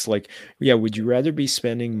thing. It's like, yeah, would you rather be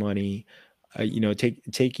spending money,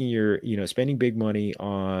 taking your, spending big money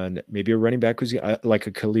on maybe a running back who's like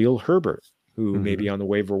a Khalil Herbert, who may be on the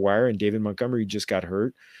waiver wire, and David Montgomery just got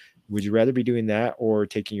hurt? Would you rather be doing that or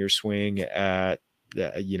taking your swing at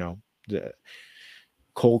the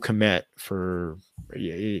Cole Kmet for,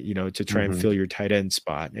 to try and fill your tight end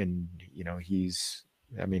spot? And,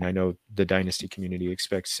 I know the dynasty community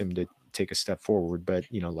expects him to take a step forward, but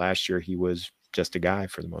last year he was just a guy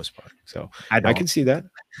for the most part. So I can see that.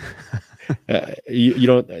 You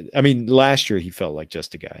don't, last year he felt like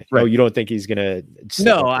just a guy. Right. Oh, you don't think he's going to?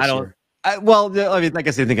 No, I don't. Like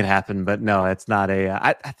I said, I think it happened, but no, it's not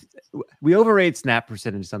we overrate snap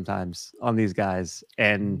percentage sometimes on these guys,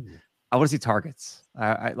 and I want to see targets.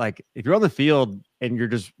 I like, if you're on the field and you're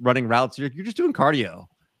just running routes, you're just doing cardio.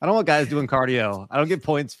 I don't want guys doing cardio. I don't get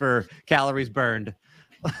points for calories burned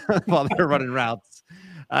while they're running routes.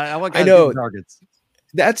 I want guys doing targets.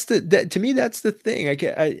 To me, that's the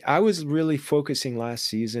thing. I was really focusing last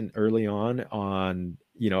season early on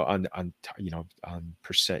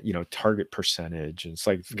percent, target percentage. And it's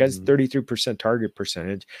like, the guy's 33% target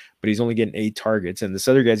percentage, but he's only getting 8 targets. And this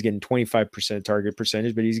other guy's getting 25% target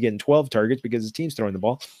percentage, but he's getting 12 targets because his team's throwing the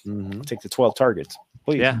ball. I'll take the 12 targets,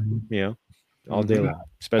 please. Yeah. All day long,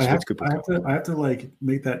 especially with Cooper Kupp. I have to like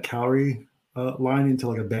make that calorie line into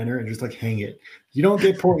like a banner and just like hang it. You don't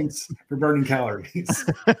get points for burning calories.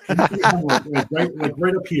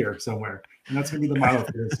 right up here somewhere, and that's gonna be the motto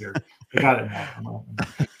for this year. I got it now.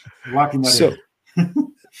 I'm locking that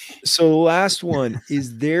in. So the last one,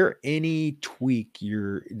 is there any tweak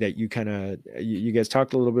that you guys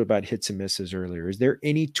talked a little bit about hits and misses earlier? Is there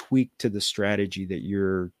any tweak to the strategy that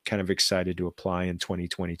you're kind of excited to apply in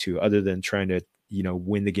 2022, other than trying to,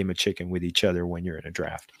 win the game of chicken with each other when you're in a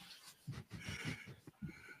draft?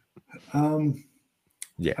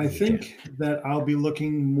 I think that I'll be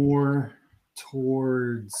looking more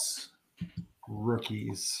towards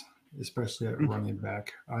rookies, especially at running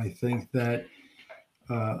back. I think that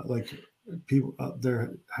people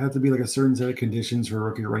there have to be like a certain set of conditions for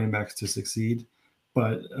rookie running backs to succeed,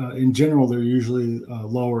 but in general they're usually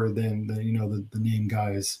lower than the name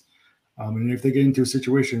guys. And if they get into a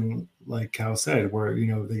situation like Cal said, where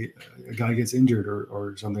a guy gets injured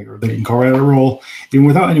or something, or they can call out a role even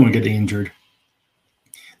without anyone getting injured,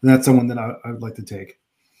 then that's someone that I would like to take.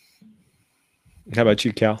 How about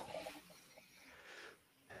you, Cal?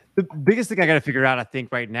 The biggest thing I got to figure out, I think,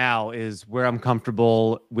 right now is where I'm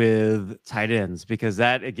comfortable with tight ends, because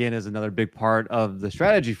that, again, is another big part of the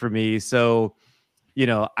strategy for me. So,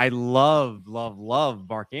 I love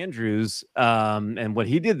Mark Andrews and what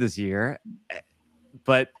he did this year.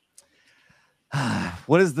 But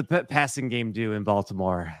what does the passing game do in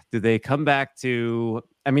Baltimore? Do they come back to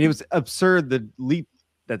 – it was absurd, the leap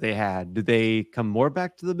that they had. Did they come more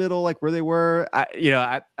back to the middle like where they were?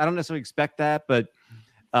 I don't necessarily expect that, but –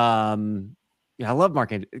 I love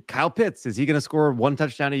Mark Andrews. Kyle Pitts, is he going to score 1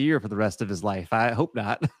 touchdown a year for the rest of his life? I hope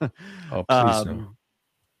not. Oh, please no.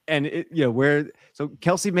 And so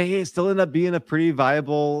Kelce may still end up being a pretty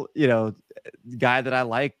viable, guy that I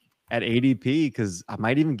like at ADP, because I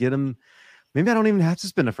might even get him. Maybe I don't even have to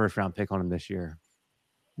spend a first round pick on him this year.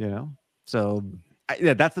 So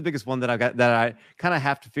that's the biggest one that I kind of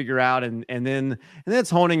have to figure out, and then it's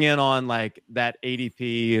honing in on like that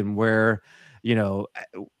ADP and where. Having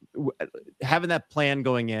that plan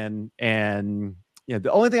going in, and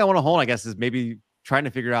the only thing I want to hold, I guess, is maybe trying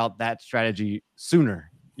to figure out that strategy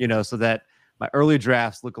sooner, so that my early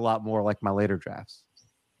drafts look a lot more like my later drafts.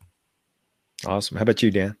 Awesome. How about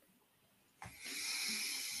you, Dan?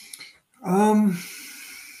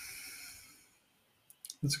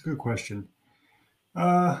 That's a good question.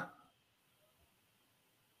 I'm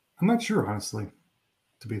not sure, honestly,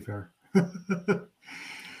 to be fair.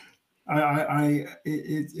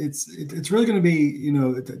 It's really going to be,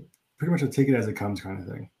 pretty much a take it as it comes kind of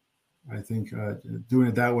thing. I think doing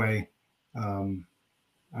it that way, I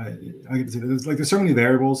get to say there's so many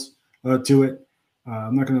variables to it.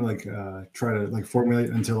 I'm not going to try to formulate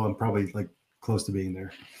until I'm probably close to being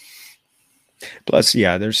there. Plus,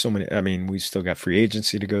 there's so many. We've still got free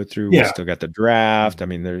agency to go through. We still got the draft.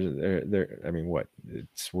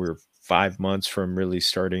 We're 5 months from really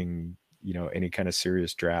starting any kind of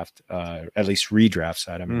serious draft, at least redraft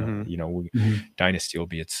side. I mean, Dynasty will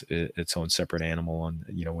be its own separate animal on,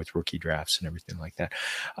 with rookie drafts and everything like that.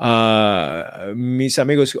 Mis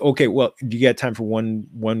amigos. Okay. Well, do you got time for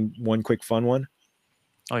one quick fun one?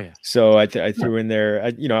 Oh yeah. So I threw in there,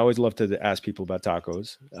 I always love to ask people about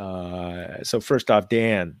tacos. So first off,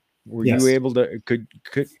 Dan, were you able to,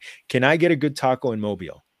 can I get a good taco in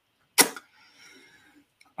Mobile?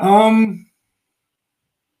 No.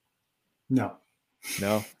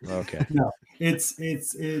 Okay. No,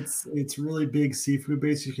 it's really big seafood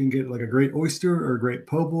base. You can get like a great oyster or a great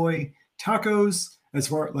po' boy. Tacos, as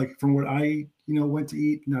far like from what I went to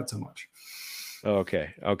eat, not so much.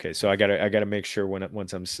 Okay. So I gotta make sure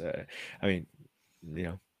once I'm, I mean,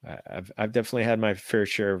 I've definitely had my fair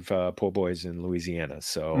share of po' boys in Louisiana,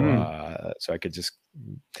 so so I could just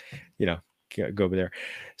go over there.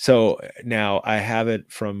 So now I have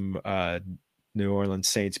it from New Orleans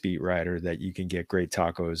Saints beat writer that you can get great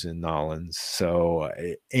tacos in Nolans. So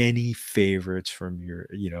any favorites from your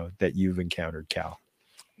that you've encountered, Cal?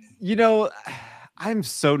 I'm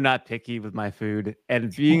so not picky with my food,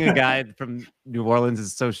 and being a guy from New Orleans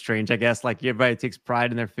is so strange. I guess like everybody takes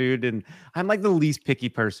pride in their food, and I'm like the least picky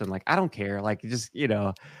person. Like I don't care. Like just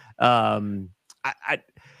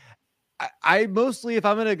I mostly, if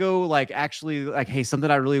I'm gonna go like actually like, hey,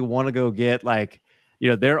 something I really want to go get, like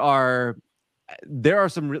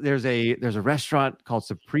there's a restaurant called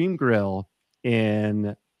Supreme Grill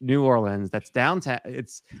in New Orleans that's downtown.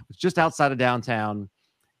 It's just outside of downtown,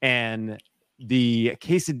 and the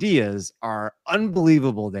quesadillas are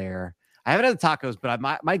unbelievable there. I haven't had the tacos, but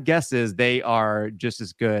my guess is they are just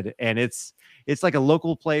as good. And it's like a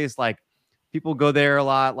local place. Like people go there a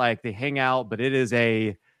lot, like they hang out, but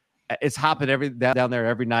it's hopping down there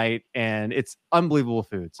every night, and it's unbelievable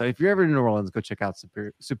food. So if you're ever in New Orleans, go check out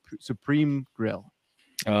Supreme Grill.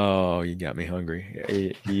 Oh, you got me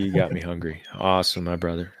hungry. You got me hungry. Awesome, my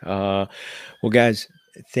brother. Well, guys,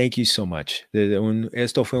 thank you so much.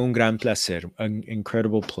 Esto fue un gran placer, an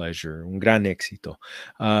incredible pleasure, un gran éxito.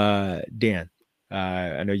 Dan,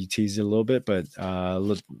 I know you teased it a little bit, but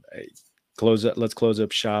let's close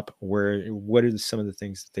up shop. What are some of the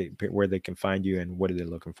things where they can find you, and what are they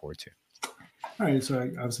looking forward to? All right, so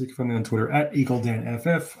obviously you can find me on Twitter at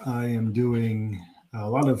EagleDanFF. I am doing a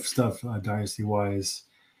lot of stuff dynasty-wise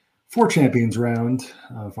for Champions Round.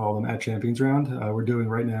 Follow them at Champions Round. We're doing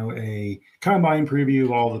right now a combine preview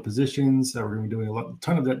of all the positions. We're going to be doing a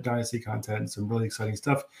ton of that dynasty content and some really exciting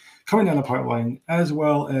stuff coming down the pipeline, as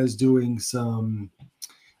well as doing some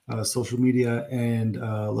social media and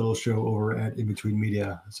a little show over at In Between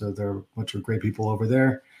Media. So there are a bunch of great people over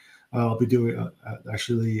there. I'll be doing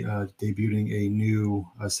debuting a new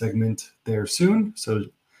segment there soon. So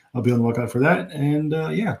I'll be on the lookout for that. And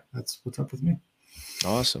that's what's up with me.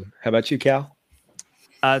 Awesome. How about you, Cal?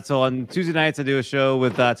 So on Tuesday nights, I do a show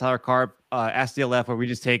with Tyler Karp, Ask DLF, where we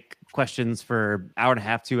just take questions for an hour and a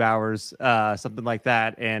half, 2 hours, something like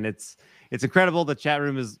that. And it's incredible. The chat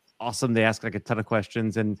room is awesome. They ask like a ton of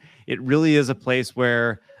questions, and it really is a place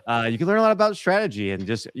where you can learn a lot about strategy, and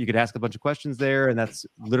just you could ask a bunch of questions there, and that's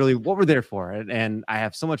literally what we're there for. And I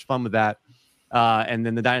have so much fun with that. And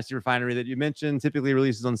then the Dynasty Refinery that you mentioned typically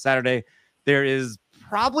releases on Saturday. There is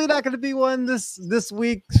probably not going to be one this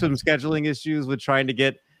week. Some scheduling issues with trying to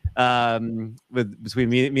get between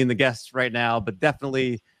me and the guests right now, but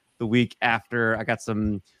definitely the week after. I got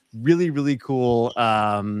some really, really cool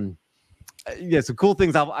some cool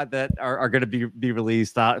things that are going to be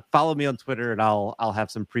released. Follow me on Twitter, and I'll have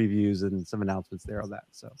some previews and some announcements there on that.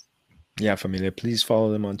 So yeah, familia, please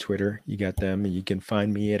follow them on Twitter. You got them, and you can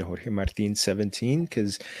find me at Jorge Martin 17,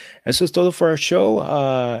 because eso es todo for our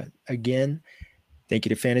show. Again, thank you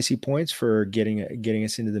to Fantasy Points for getting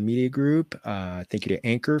us into the media group. Thank you to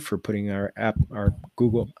Anchor for putting our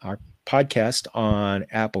podcast on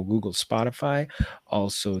Apple, Google, Spotify.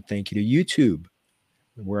 Also, thank you to YouTube.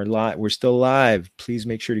 We're live. We're still live. Please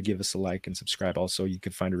make sure to give us a like and subscribe. Also, you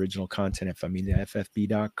can find original content at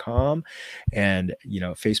familiaffb.com, and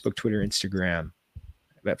Facebook, Twitter, Instagram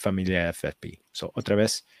at Familia FFB. So otra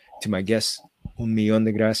vez to my guests, un millón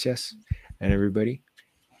de gracias, and everybody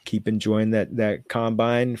keep enjoying that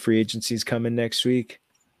combine. Free agency's coming next week.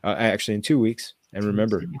 Actually, in 2 weeks. And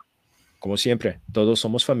remember, como siempre, todos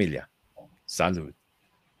somos familia. Salud.